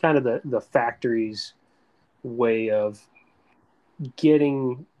it's kind of the factory's way of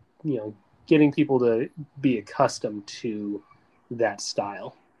getting getting people to be accustomed to that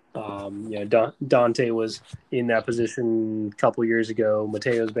style. Dante was in that position a couple years ago.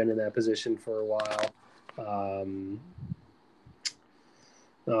 Mateo's been in that position for a while.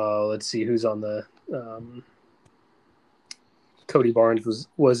 Let's see who's on the. Cody Barnes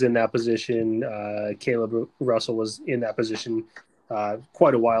was in that position. Caleb Russell was in that position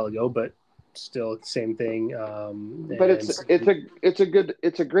quite a while ago, but still same thing. But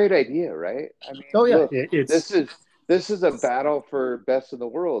it's a great idea, right? I mean, Oh yeah, look, it's this is a battle for best in the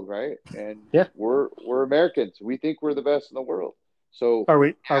world, right? And yeah. we're Americans. We think we're the best in the world. So Are we?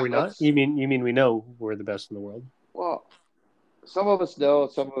 Are yeah, we not? let's. You mean we know we're the best in the world? Well, some of us know,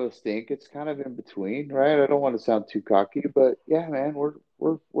 some of us think. It's kind of in between, right? I don't want to sound too cocky, but yeah, man,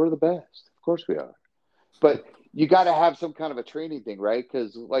 we're the best. Of course we are. But you got to have some kind of a training thing, right?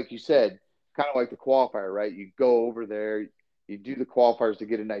 Because, like you said, kind of like the qualifier, right? You go over there, you do the qualifiers to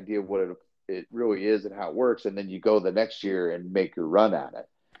get an idea of what it really is and how it works, and then you go the next year and make your run at it.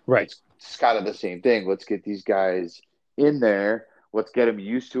 Right. It's kind of the same thing. Let's get these guys in there. Let's get them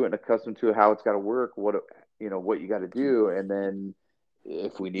used to it and accustomed to how it's got to work. What you got to do, and then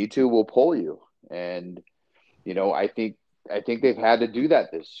if we need to, we'll pull you. And I think they've had to do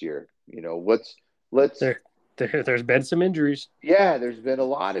that this year. Let's There's been some injuries. yeah, there's been a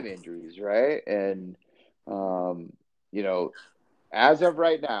lot of injuries, right? And um, you know, as of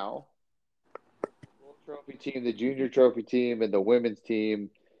right now, the World Trophy team, the Junior Trophy team, and the women's team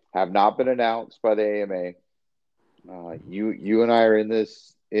have not been announced by the AMA. You and I are in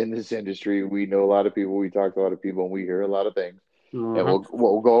this industry. We know a lot of people. We talk to a lot of people, and we hear a lot of things. And Mm-hmm.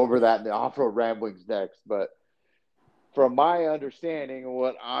 we'll go over that in the off-road ramblings next. But from my understanding and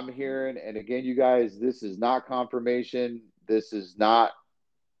what I'm hearing, and again, you guys, this is not confirmation. This is not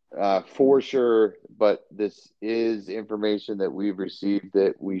for sure, but this is information that we've received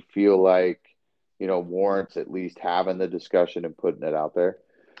that we feel like warrants at least having the discussion and putting it out there.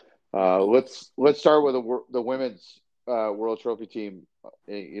 Let's start with the women's World Trophy team.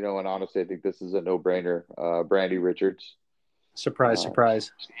 And honestly, I think this is a no-brainer. Brandy Richards. Surprise, Uh, surprise.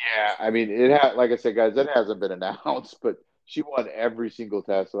 yeah, I mean, like I said, guys, it hasn't been announced, but she won every single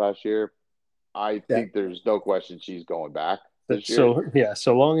test last year. I Yeah. think there's no question she's going back But this year. so yeah,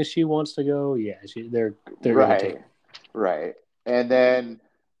 so long as she wants to go, yeah, they're gonna take Right, it. right. And then,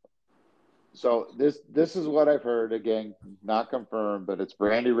 so this is what I've heard. Again, not confirmed, but it's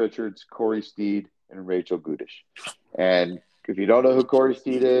Brandy Richards, Corey Steed, and Rachel Gudish. And if you don't know who Corey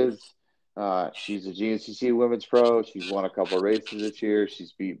Steed is, she's a GNCC Women's Pro. She's won a couple of races this year.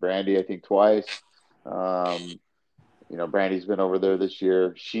 She's beat Brandy, I think, twice. Brandy's been over there this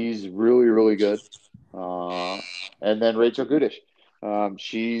year. She's really, really good. And then Rachel Gudish.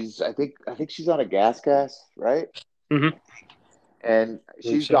 I think she's on a gas, right? Mm-hmm. And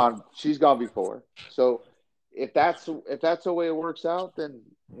Believe she's so. gone. She's gone before. So if that's the way it works out, then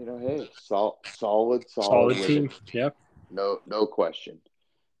hey, solid Solid women. team. Yeah. No question,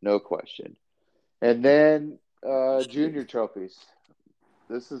 no question. And then junior trophies.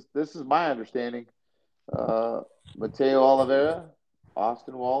 This is my understanding. Mateo Oliveira,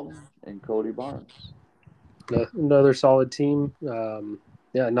 Austin Walton, and Cody Barnes. Another solid team.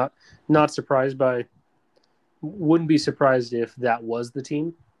 Yeah, not surprised by. Wouldn't be surprised if that was the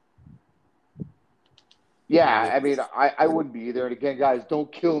team. Yeah, I mean, I wouldn't be either. And again, guys, don't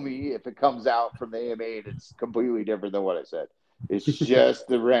kill me if it comes out from the AMA and it's completely different than what I said. It's just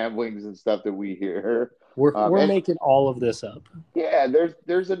the ramblings and stuff that we hear. We're And making all of this up. yeah,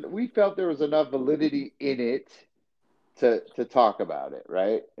 we felt there was enough validity in it to talk about it,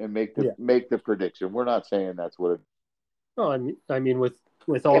 right? And Yeah. make the prediction. We're not saying that's what it. Well, I mean, with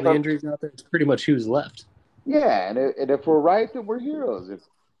all If the I'm, injuries out there, it's pretty much who's left. yeah, and if we're right, then we're heroes. If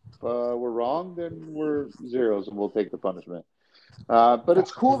we're wrong, then we're zeros, and we'll take the punishment. But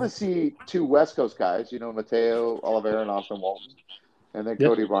it's cool to see two West Coast guys, Mateo Oliveira and Austin Walton. And then Yep.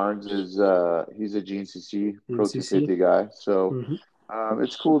 Cody Barnes is he's a GNCC Pro NCC. 250 guy. So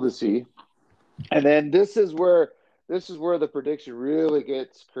it's cool to see. And then this is where the prediction really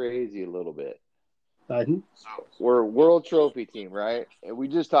gets crazy a little bit. Mm-hmm. So we're World Trophy team, right? And we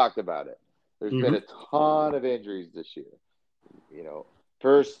just talked about it. There's been a ton of injuries this year.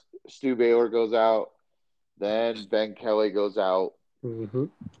 First Stu Baylor goes out, then Ben Kelly goes out. Mm-hmm.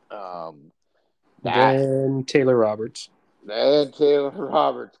 That Then Taylor Roberts. Then Taylor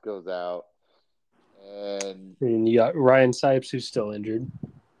Roberts goes out, and You got Ryan Sipes, who's still injured.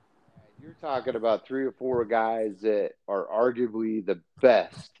 you're talking about 3 or 4 guys that are arguably the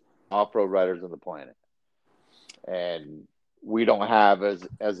best off-road riders on the planet, and we don't have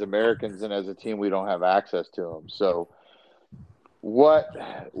as Americans and as a team, we don't have access to them. So what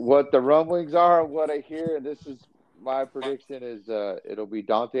the rumblings are, what I hear, and this is my prediction is it'll be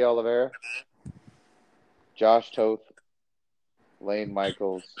Dante Oliveira, Josh Toth, Lane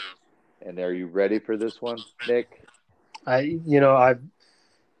Michaels. And are you ready for this one, Nick? I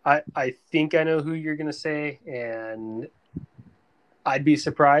think I know who you're gonna say, and I'd be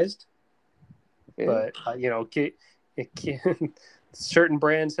surprised. Yeah. But certain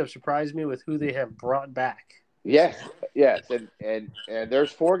brands have surprised me with who they have brought back. Yes, yes, and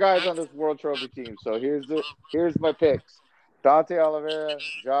there's 4 guys on this World Trophy team. So here's my picks: Dante Oliveira,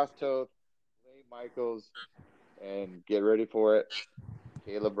 Josh Toth, Lane Michaels, and get ready for it,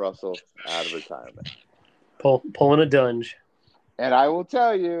 Caleb Russell out of retirement. Pulling a Dunge. And I will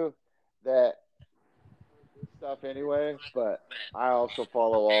tell you that this stuff anyway, but I also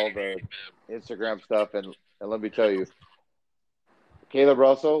follow all the Instagram stuff, and let me tell you, Caleb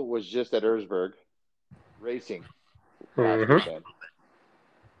Russell was just at Erzberg racing last weekend.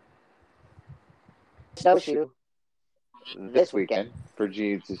 Snowshoe this weekend for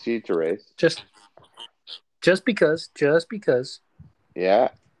GNCC to race. Just because. Yeah.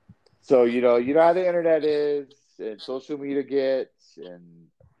 So you know how the internet is and social media gets, and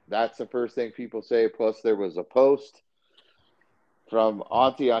that's the first thing people say. Plus, there was a post from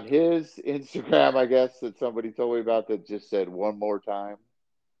Auntie on his Instagram, I guess, that somebody told me about that just said one more time.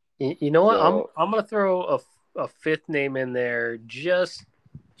 You know what? I'm gonna throw a fifth name in there just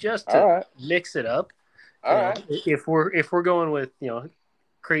to mix it up. All right. If we're going with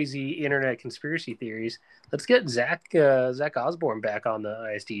crazy internet conspiracy theories, let's get Zach Osborne back on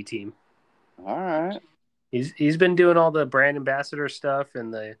the ISD team. All right. He's been doing all the brand ambassador stuff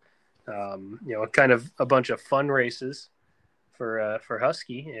and the kind of a bunch of fun races for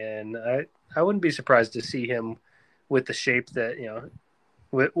Husky, and I wouldn't be surprised to see him with the shape that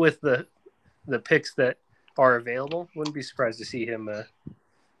with the picks that are available. Wouldn't be surprised to see him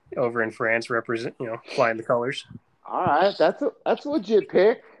over in France flying the colors. All right, that's a legit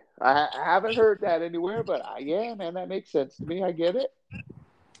pick. I haven't heard that anywhere, but yeah, man, that makes sense to me. I get it.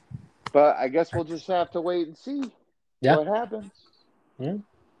 But I guess we'll just have to wait and see what happens. Yeah.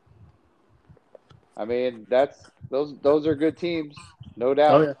 I mean, those are good teams, no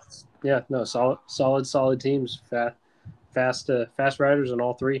doubt. Oh yeah. No, solid teams. Fast riders in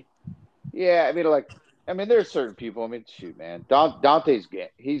all 3. Yeah, I mean, there's certain people. I mean, shoot, man, Dante's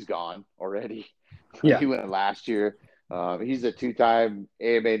he's gone already. Yeah, he went last year. He's a 2-time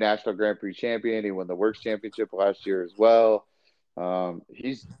AMA National Grand Prix champion. He won the Works Championship last year as well.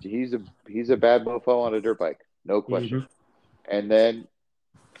 He's a bad mofo on a dirt bike, no question. Mm-hmm. And then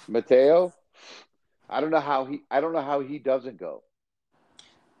Mateo, I don't know how he doesn't go.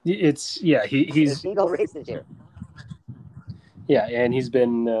 He's go race this year. Yeah, and he's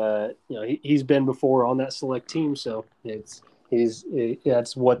been he's been before on that select team, so that's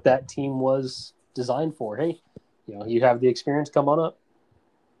what that team was designed for. Hey, you have the experience, come on up.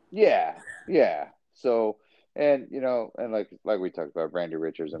 Yeah. So, and like we talked about Brandy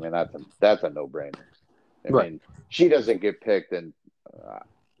Richards, I mean that's a no-brainer. I mean, she doesn't get picked, and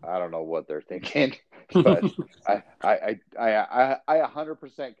I don't know what they're thinking, but I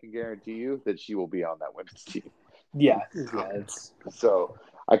 100% can guarantee you that she will be on that women's team. Yeah. So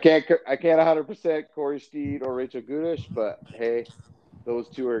I can't 100% Corey Steed or Rachel Gudish, but hey, those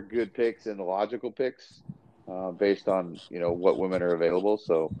 2 are good picks and logical picks based on what women are available.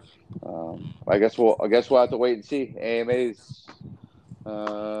 So I guess we'll have to wait and see. AMA's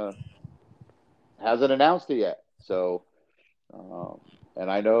hasn't announced it yet, so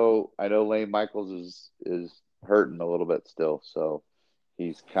and I know Lane Michaels is hurting a little bit still, so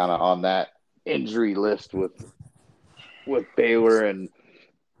he's kind of on that injury list with Baylor and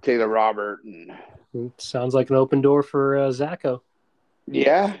Taylor Robert. And sounds like an open door for Zacho.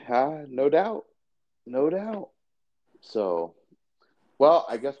 Yeah, no doubt. So, well,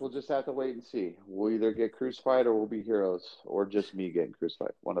 I guess we'll just have to wait and see. We'll either get crucified or we'll be heroes, or just me getting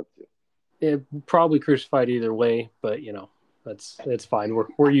crucified. One of the 2. It probably crucified either way, but that's fine.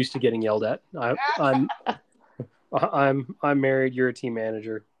 We're used to getting yelled at. I'm married. You're a team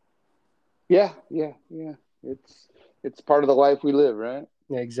manager. Yeah. It's part of the life we live, right?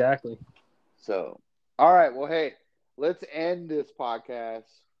 Exactly. So, all right. Well, hey, let's end this podcast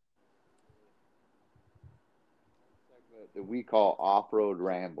that we call Off-Road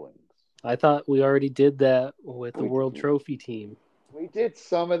Ramblings. I thought we already did that with the World Trophy team. We did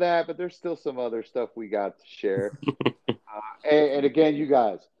some of that, but there's still some other stuff we got to share. And again, you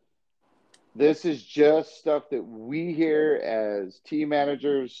guys, this is just stuff that we hear as team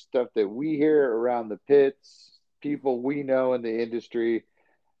managers, stuff that we hear around the pits, people we know in the industry.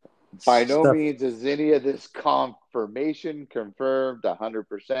 By no means is any of this confirmation confirmed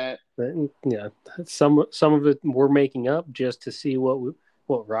 100%. Yeah, some of it we're making up just to see what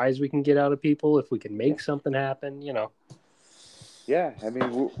rise we can get out of people, if we can make something happen. Yeah, I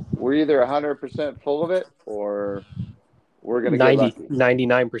mean, we're either 100% full of it, or we're going to get lucky.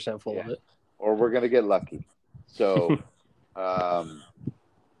 99% full of it. Or we're going to get lucky. So,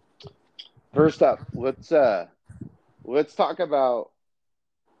 first up, let's let's talk about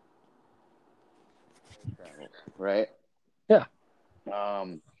scrambles, right? Yeah.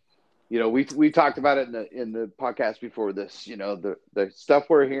 Um, we talked about it in the podcast before this. The stuff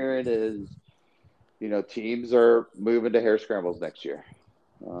we're hearing is, teams are moving to hare scrambles next year.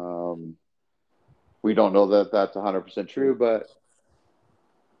 Um, we don't know that that's 100% true, but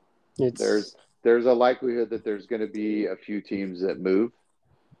there's It's there's a likelihood that there's going to be a few teams that move,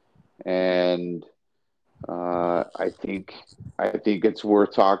 and I think it's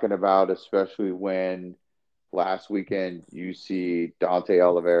worth talking about, especially when last weekend you see Dante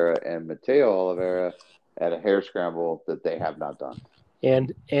Oliveira and Mateo Oliveira at a hare scramble that they have not done,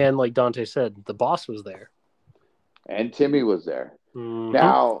 and like Dante said, the boss was there. and Timmy was there. Mm-hmm.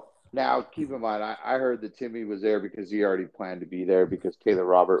 Now, keep in mind, I heard that Timmy was there because he already planned to be there because Taylor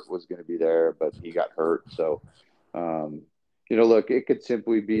Robert was going to be there, but he got hurt. So, um, look, it could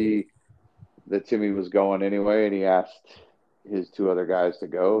simply be that Timmy was going anyway, and he asked his two other guys to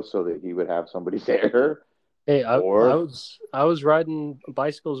go so that he would have somebody there. Hey, Or, I was riding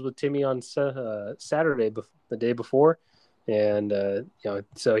bicycles with Timmy on Saturday, the day before, and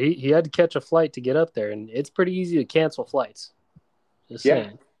so he had to catch a flight to get up there, and it's pretty easy to cancel flights. Just yeah,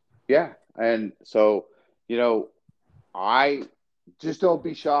 saying. yeah. And so, you know, I just don't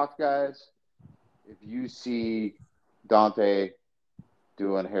be shocked, guys, if you see Dante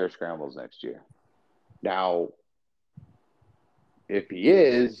doing hare scrambles next year. Now, if he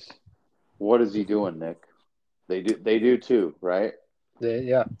is, what is he doing, Nick? They do too, right?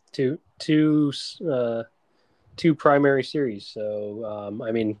 Yeah, uh, two primary series. So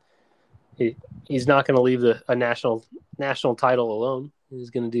I mean, he he's not going to leave a national title alone. He's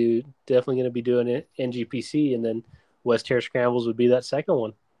going to do definitely going to be doing it NGPC, and then West Hare Scrambles would be that second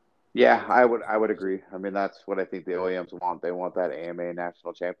one. Yeah, I would agree. I mean, that's what I think the OEMs want. They want that AMA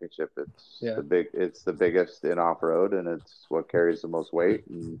national championship. Yeah. It's the biggest in off road, and it's what carries the most weight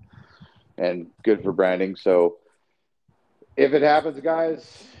and good for branding. So if it happens,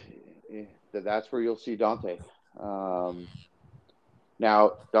 guys, that's where you'll see Dante. Um,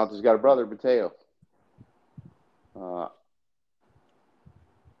 Now Dante's got a brother, Mateo. Uh,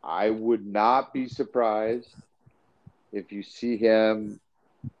 I would not be surprised if you see him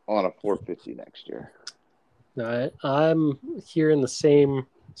on a 450 next year. I'm hearing the same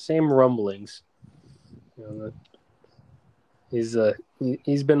rumblings. You know, he's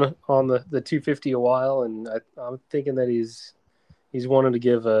been on the 250 a while, and I'm thinking that he's wanted to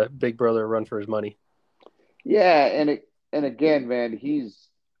give a Big Brother a run for his money. Yeah, and again, man,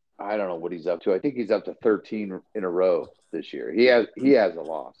 I don't know what he's up to. I think he's up to 13 in a row this year. He has a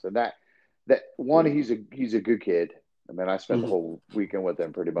loss, and that one he's a good kid. I mean, I spent the Mm-hmm. whole weekend with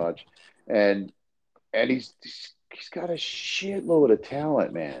him pretty much, and he's got a shitload of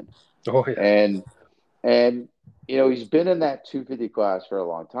talent, man. Oh yeah. And and he's been in that 250 class for a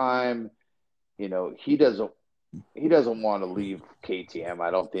long time. He doesn't want to leave KTM.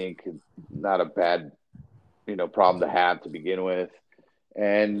 I don't think. Not a bad problem to have to begin with.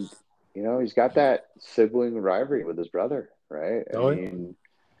 And he's got that sibling rivalry with his brother, right? I Oh yeah. mean,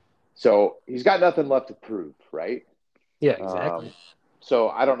 so he's got nothing left to prove, right? Yeah, Um, exactly. so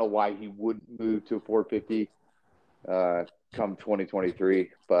I don't know why he wouldn't move to a 450 uh, come 2023,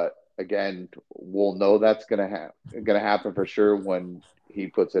 but again, we'll know that's gonna happen for sure when he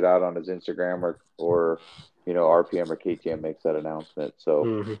puts it out on his Instagram or RPM or KTM makes that announcement. So,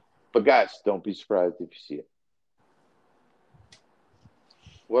 Mm-hmm. but guys, don't be surprised if you see it.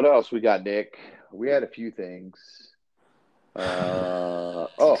 What else we got, Nick? We had a few things.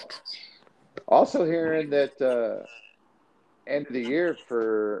 Oh, also hearing that end of the year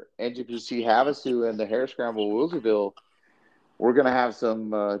for NGPC Havasu and the Hare Scramble Wilsonville, we're gonna have some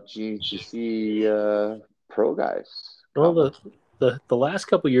GNCC pro guys Well, coming. the last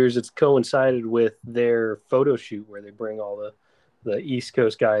couple of years, it's coincided with their photo shoot where they bring all the East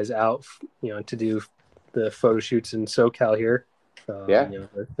Coast guys out, to do the photo shoots in SoCal here. Yeah,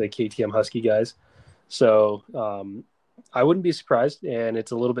 The KTM Husky guys. So I wouldn't be surprised, and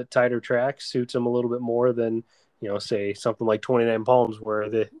it's a little bit tighter track, suits them a little bit more than say something like 29 Palms, where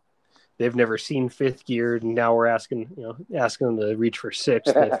they've never seen fifth gear, and now we're asking them to reach for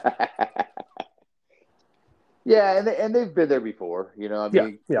sixth. yeah, and they've been there before. I Yeah,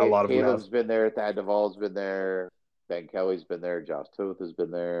 mean, yeah, a lot of them have. Caleb's been there, Thad Duvall's been there, Ben Kelly's been there, Josh Toth has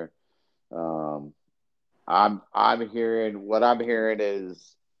been there. Um, I'm hearing what I'm hearing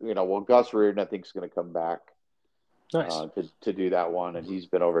is well, Gus Reardon I think is going to come back Nice. to do that one, and he's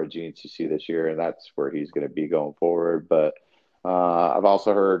been over at GNCC this year, and that's where he's going to be going forward. But I've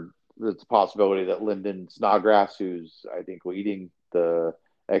also heard there's a possibility that Lyndon Snodgrass, who's I think leading the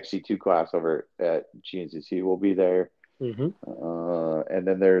XC2 class over at GNCC will be there. Mm-hmm. And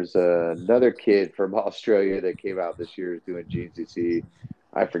then there's another kid from Australia that came out this year doing GNCC.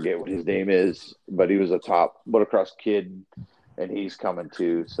 I forget what his name is, but he was a top motocross kid, and he's coming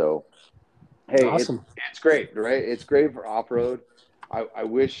too. So, hey, Awesome. it's great, right? It's great for off road. I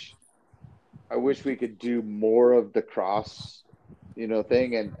wish we could do more of the cross,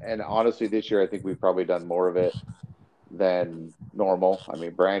 thing. And honestly, this year I think we've probably done more of it than normal. I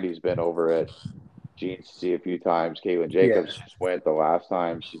mean, Brandy's been over at GNCC a few times. Caitlin Jacobs just went the last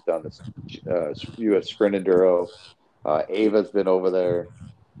time. She's done this U.S. Sprint Enduro. Ava's been over there.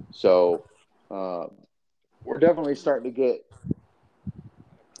 So we're definitely starting to get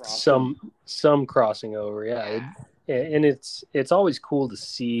some crossing over. Yeah. And it's always cool to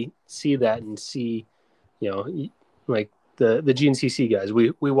see that and see, like the GNCC guys.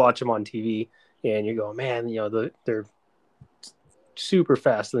 We watch them on TV, and you go, man, they're super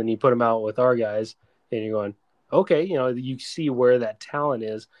fast. And then you put them out with our guys, and you're going, okay, you see where that talent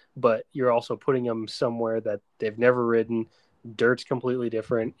is, but you're also putting them somewhere that they've never ridden. Dirt's completely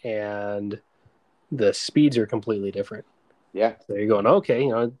different, and the speeds are completely different. Yeah. So you're going, okay,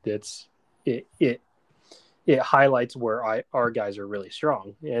 it highlights where our guys are really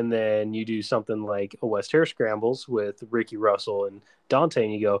strong. And then you do something like a West Hare Scrambles with Ricky Russell and Dante,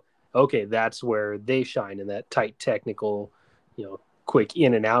 and you go, okay, that's where they shine in that tight technical, quick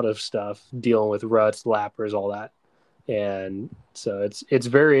in and out of stuff, dealing with ruts, lappers, all that. And so it's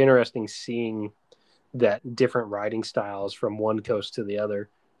very interesting seeing that different riding styles from one coast to the other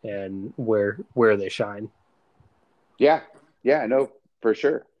and where they shine. Yeah, I know for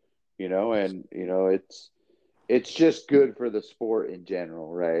sure. And it's just good for the sport in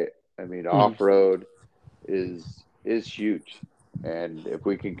general, right? I mean, off-road is huge. And if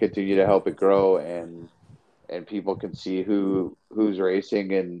we can continue to help it grow and people can see who's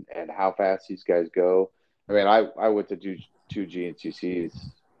racing and how fast these guys go. I mean, I went to do 2 GNCCs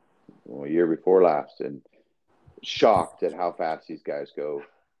a year before last and shocked at how fast these guys go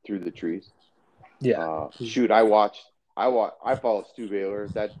through the trees. Yeah. Shoot, I follow Stu Baylor.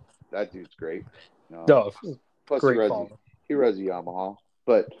 That dude's great. Plus he runs a Yamaha.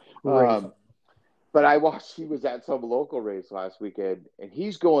 But I watched, he was at some local race last weekend, and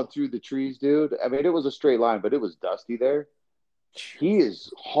he's going through the trees, dude. I mean, it was a straight line, but it was dusty there. He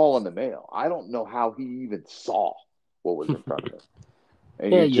is hauling the mail. I don't know how he even saw what was in front of him.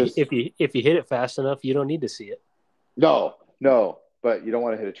 And if you hit it fast enough, you don't need to see it. No, but you don't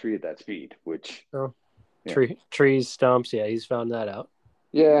want to hit a tree at that speed, which trees, stumps. Yeah, he's found that out.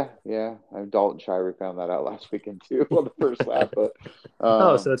 Yeah. Dalton Shire found that out last weekend too on the first lap. But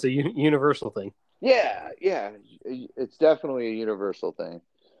so it's a universal thing. Yeah, it's definitely a universal thing.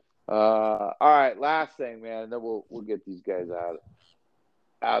 All right, last thing, man. Then we'll get these guys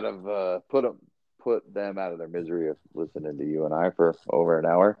out of put them out of their misery of listening to you and I for over an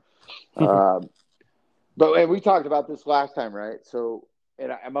hour. But we talked about this last time, right? So,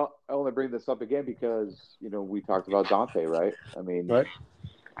 and I only bring this up again because we talked about Dante, right? I mean, right.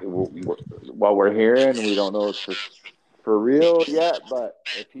 What we're hearing, we don't know it's for real yet, but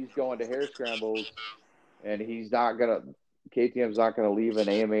if he's going to Hare Scrambles and KTM's not gonna leave an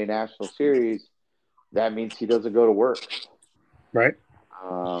AMA National Series, that means he doesn't go to work. Right.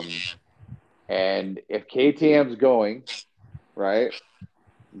 And if KTM's going, right,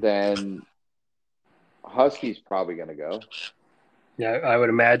 then Husky's probably gonna go. Yeah, I would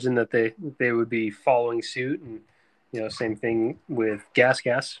imagine that they would be following suit, and same thing with Gas.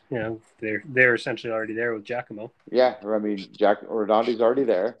 They're essentially already there with Giacomo. Yeah, I mean Jack Rodondi's already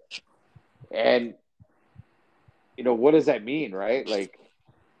there, and what does that mean, right? Like,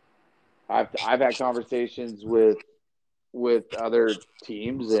 I've had conversations with other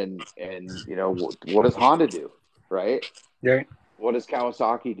teams, and what does Honda do, right? Right. What does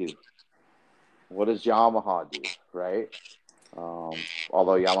Kawasaki do? What does Yamaha do, right?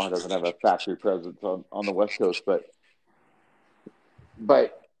 Although Yamaha doesn't have a factory presence on the West Coast, but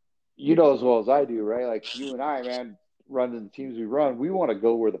as well as I do, right? Like you and I, man, running the teams we run, we want to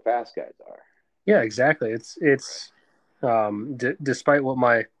go where the fast guys are. Yeah, exactly. It's despite what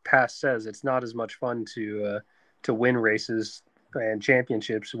my past says, it's not as much fun to win races and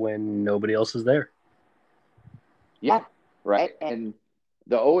championships when nobody else is there. Yeah, right. And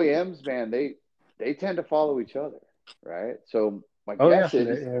the OEMs, man, they tend to follow each other, right? So my guess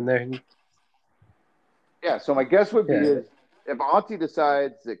is, So my guess would be is if Auntie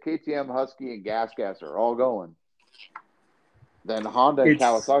decides that KTM, Husky, and Gas are all going, then Honda and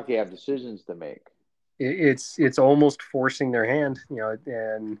Kawasaki have decisions to make. It's almost forcing their hand,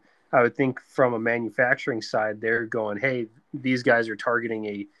 and I would think from a manufacturing side, they're going, hey, these guys are targeting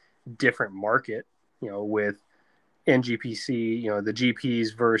a different market, with NGPC, the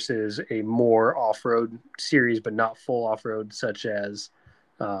GPs versus a more off-road series, but not full off-road, such as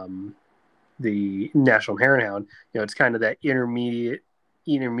the National Hare and Hound. It's kind of that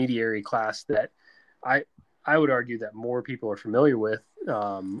intermediary class that I would argue that more people are familiar with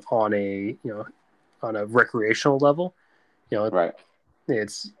on a recreational level. Right.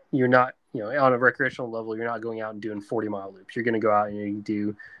 It's you're not on a recreational level, you're not going out and doing 40-mile loops. You're going to go out and you can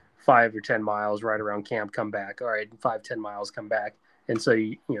do 5 or 10 miles right around camp, come back. All right, 5-10 miles, come back. And so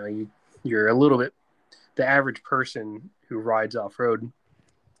you're a little bit, the average person who rides off road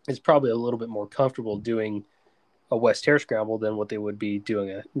is probably a little bit more comfortable doing a West Hare Scramble than what they would be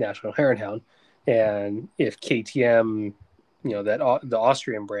doing a National Hare and Hound. And if KTM, the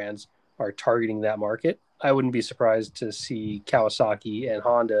Austrian brands are targeting that market, I wouldn't be surprised to see Kawasaki and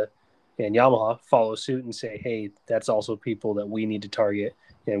Honda and Yamaha follow suit and say, hey, that's also people that we need to target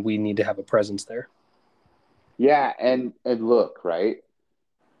and we need to have a presence there. Yeah, and look, right?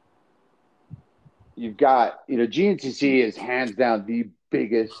 You've got, GNCC is hands down the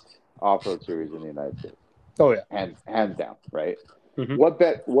biggest off-road series in the United States. Oh yeah, hands down, right? Mm-hmm.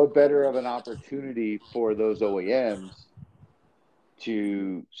 What better of an opportunity for those OEMs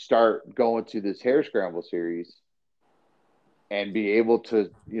to start going to this Hare Scramble series and be able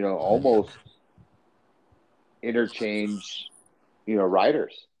to, almost interchange,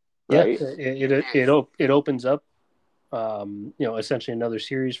 riders, right? Yeah, it opens up, essentially another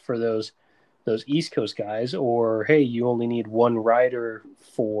series for those East Coast guys, or hey, you only need one rider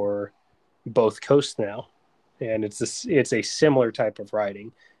for both coasts now, and it's a similar type of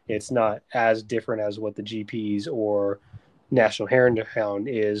riding. It's not as different as what the GPs or National Hare and Hound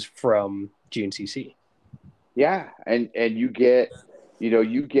is from GNCC. Yeah, and you get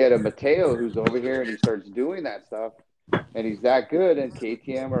a Mateo who's over here and he starts doing that stuff, and he's that good, and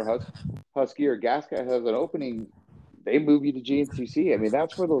KTM or Husky or Gasca has an opening, they move you to GNCC. I mean,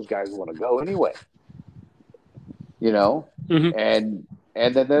 that's where those guys want to go anyway. Mm-hmm.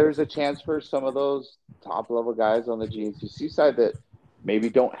 And then there's a chance for some of those top level guys on the GNCC side that maybe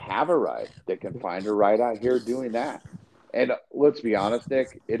don't have a ride that can find a ride out here doing that. And let's be honest,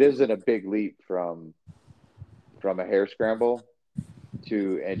 Nick, it isn't a big leap from a Hare Scramble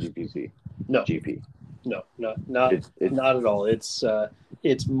to NGPC. No, GP. No, not at all.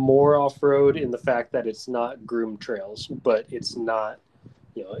 It's more off road in the fact that it's not groomed trails, but it's not,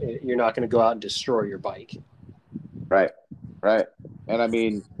 you're not going to go out and destroy your bike. Right. And I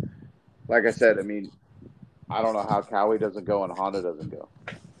mean, like I said, I don't know how Cowie doesn't go and Honda doesn't go.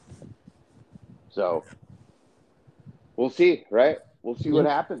 So we'll see, right? We'll see what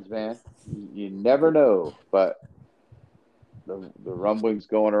happens, man. You never know, but the rumblings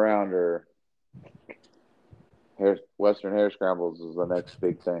going around are Western Hare Scrambles is the next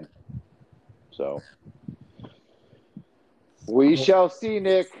big thing. So we shall see,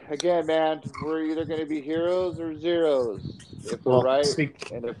 Nick. Again, man, we're either going to be heroes or zeros. If we're right,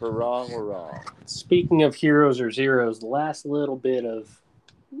 and if we're wrong, we're wrong. Speaking of heroes or zeros, the last little bit of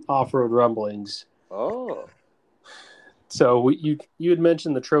off-road rumblings. Oh. So you had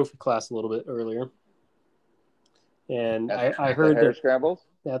mentioned the trophy class a little bit earlier. And I heard Hare Scrambles?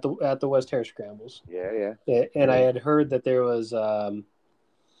 At the West Hare Scrambles. Yeah. And I had heard that there was a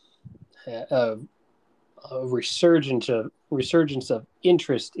resurgence of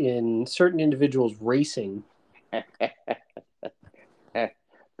interest in certain individuals racing.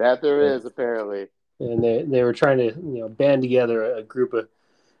 That there is, apparently. And they were trying to band together a group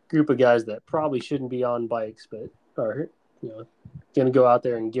of guys that probably shouldn't be on bikes, but are going to go out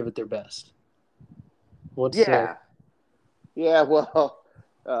there and give it their best. Yeah. Well,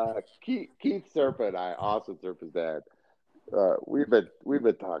 Keith Serpa and I, Austin Serpa's dad, we've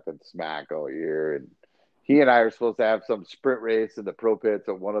been talking smack all year, and he and I are supposed to have some sprint race in the pro pits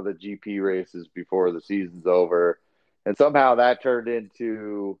at one of the GP races before the season's over, and somehow that turned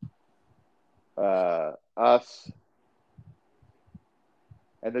into us.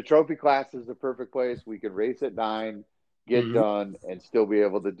 And the trophy class is the perfect place. We can race at 9, get done, and still be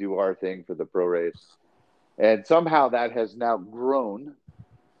able to do our thing for the pro race. And somehow that has now grown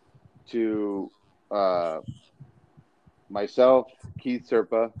to myself, Keith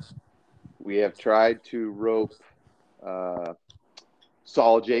Serpa. We have tried to rope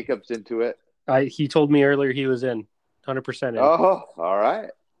Saul Jacobs into it. He told me earlier he was in 100% in. Oh, all right.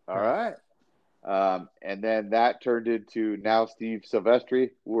 And then that turned into now Steve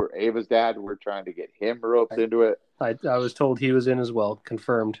Silvestri. We're Ava's dad. We're trying to get him roped into it. I was told he was in as well.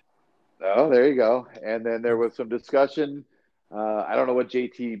 Confirmed. Oh, there you go. And then there was some discussion I don't know what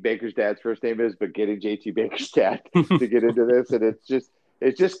JT Baker's dad's first name is, but getting JT Baker's dad to get into this, and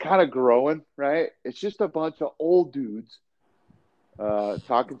it's just kind of growing, right? It's just a bunch of old dudes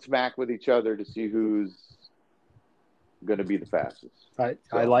talking smack with each other to see who's going to be the fastest.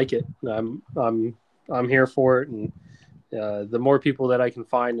 I like it. I'm here for it, and the more people that I can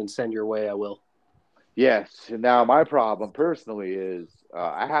find and send your way, I will. Yes, and now my problem personally is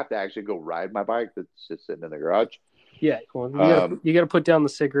I have to actually go ride my bike that's just sitting in the garage. Yeah, well, you got to put down the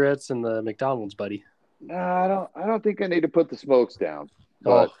cigarettes and the McDonald's, buddy. No, I don't think I need to put the smokes down.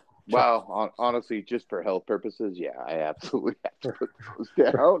 But honestly, just for health purposes, yeah, I absolutely have to put those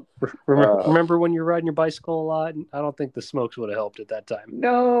down. Remember when you're riding your bicycle a lot? I don't think the smokes would have helped at that time.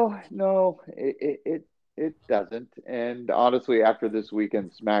 No, it doesn't. And honestly, after this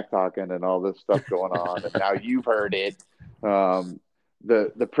weekend smack talking and all this stuff going on, and now you've heard it,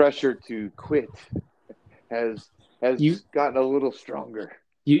 the pressure to quit has gotten a little stronger.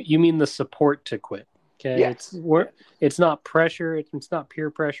 You mean the support to quit? Okay, yes. It's not pressure. It's not peer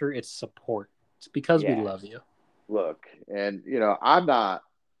pressure. It's support. It's because we love you. Look, and I'll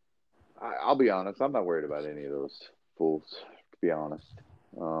be honest. I'm not worried about any of those fools. To be honest,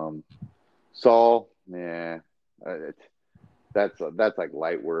 Saul, that's like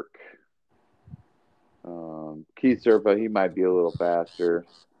light work. Keith Serpa, he might be a little faster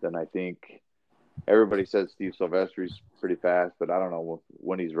than I think. Everybody says Steve Silvestri's pretty fast, but I don't know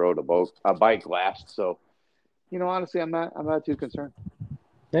when he's rode a bike last. So, honestly, I'm not too concerned.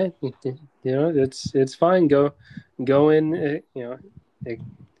 Yeah, it's fine. Go in,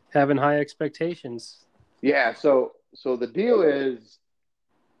 having high expectations. Yeah. So the deal is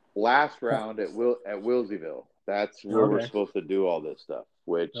last round at Wilseyville. That's where we're supposed to do all this stuff,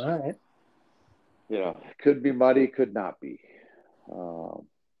 which, all right. Could be muddy, could not be.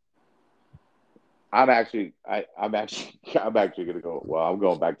 I'm actually going to go. Well, I'm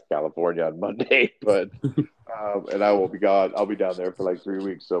going back to California on Monday, but and I won't be gone. I'll be down there for like 3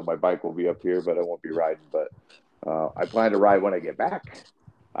 weeks, so my bike will be up here, but I won't be riding. But I plan to ride when I get back.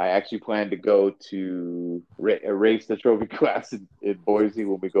 I actually plan to go to race the trophy class in Boise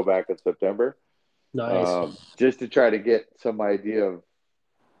when we go back in September. Nice. Just to try to get some idea of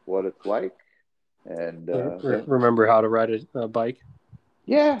what it's like, and remember how to ride a bike.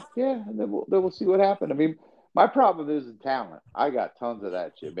 Yeah, and then we'll see what happens. I mean, my problem isn't talent. I got tons of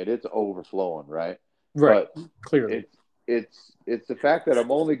that shit. I mean, it's overflowing, right? Right. But clearly, it's the fact that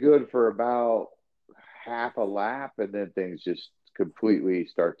I'm only good for about half a lap, and then things just completely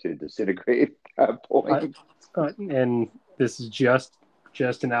start to disintegrate at that point. And this is just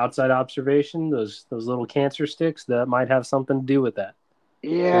an outside observation. Those little cancer sticks that might have something to do with that.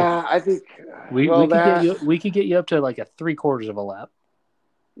 Yeah, I think we could get you up to like a 3/4 of a lap.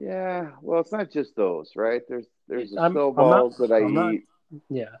 Yeah, well, it's not just those, right? There's the snowballs that I eat.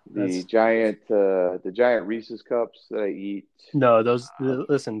 Yeah, the giant Reese's cups that I eat. No, those.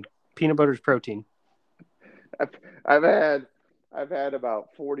 Listen, peanut butter is protein. I've had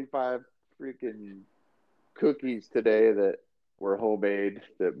about 45 freaking cookies today that were homemade,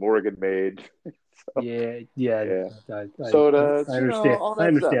 that Morgan made. So, yeah. Soda. I understand. I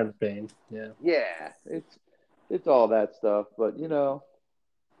understand the pain. Yeah. Yeah, it's all that stuff, but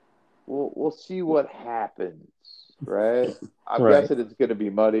we'll see what happens, right? I'm guessing it's going to be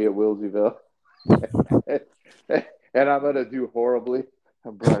muddy at Wilseyville, and I'm going to do horribly.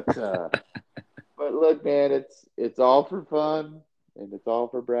 But look, man, it's all for fun and it's all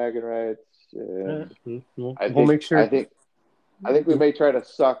for bragging rights. And we'll make sure. I think we may try to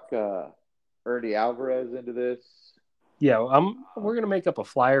suck Ernie Alvarez into this. Yeah, we're gonna make up a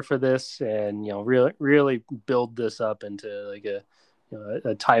flyer for this, and really build this up into like a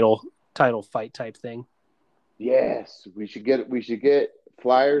title fight type thing. Yes, we should get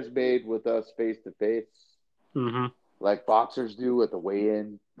flyers made with us face to face, like boxers do at the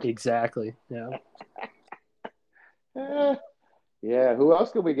weigh-in. Exactly. Yeah. Yeah. Who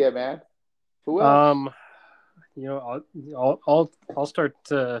else can we get, man? Who else? I'll start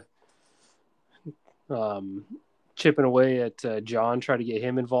chipping away at John, try to get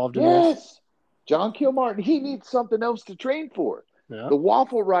him involved in this. Yes, John Kilmartin. He needs something else to train for. Yeah. The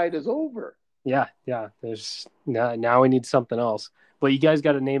waffle ride is over. Yeah. There's now we need something else. But you guys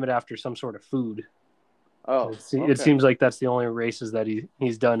got to name it after some sort of food. Oh, it seems like that's the only races that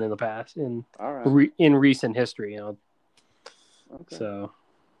he's done in the past in recent history. Okay. So.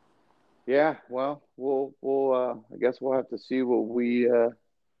 Yeah. Well, we'll I guess we'll have to see what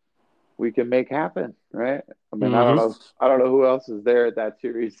we can make happen, right? I mean, I don't know who else is there at that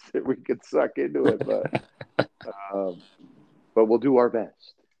series that we could suck into it, but we'll do our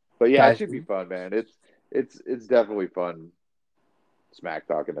best. But yeah, it should be fun, man. It's definitely fun smack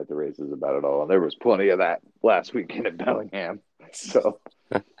talking at the races about it all. And there was plenty of that last weekend at Bellingham. So,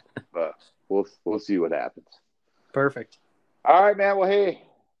 but we'll see what happens. Perfect. All right, man. Well, hey,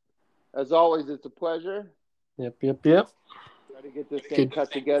 as always, it's a pleasure. Yep. Try to get this thing Good.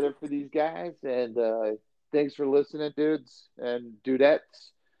 cut together for these guys. And thanks for listening, dudes and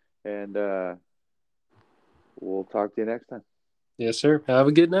dudettes. And we'll talk to you next time. Yes, sir. Have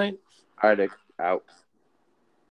a good night. All right, Nick. Out.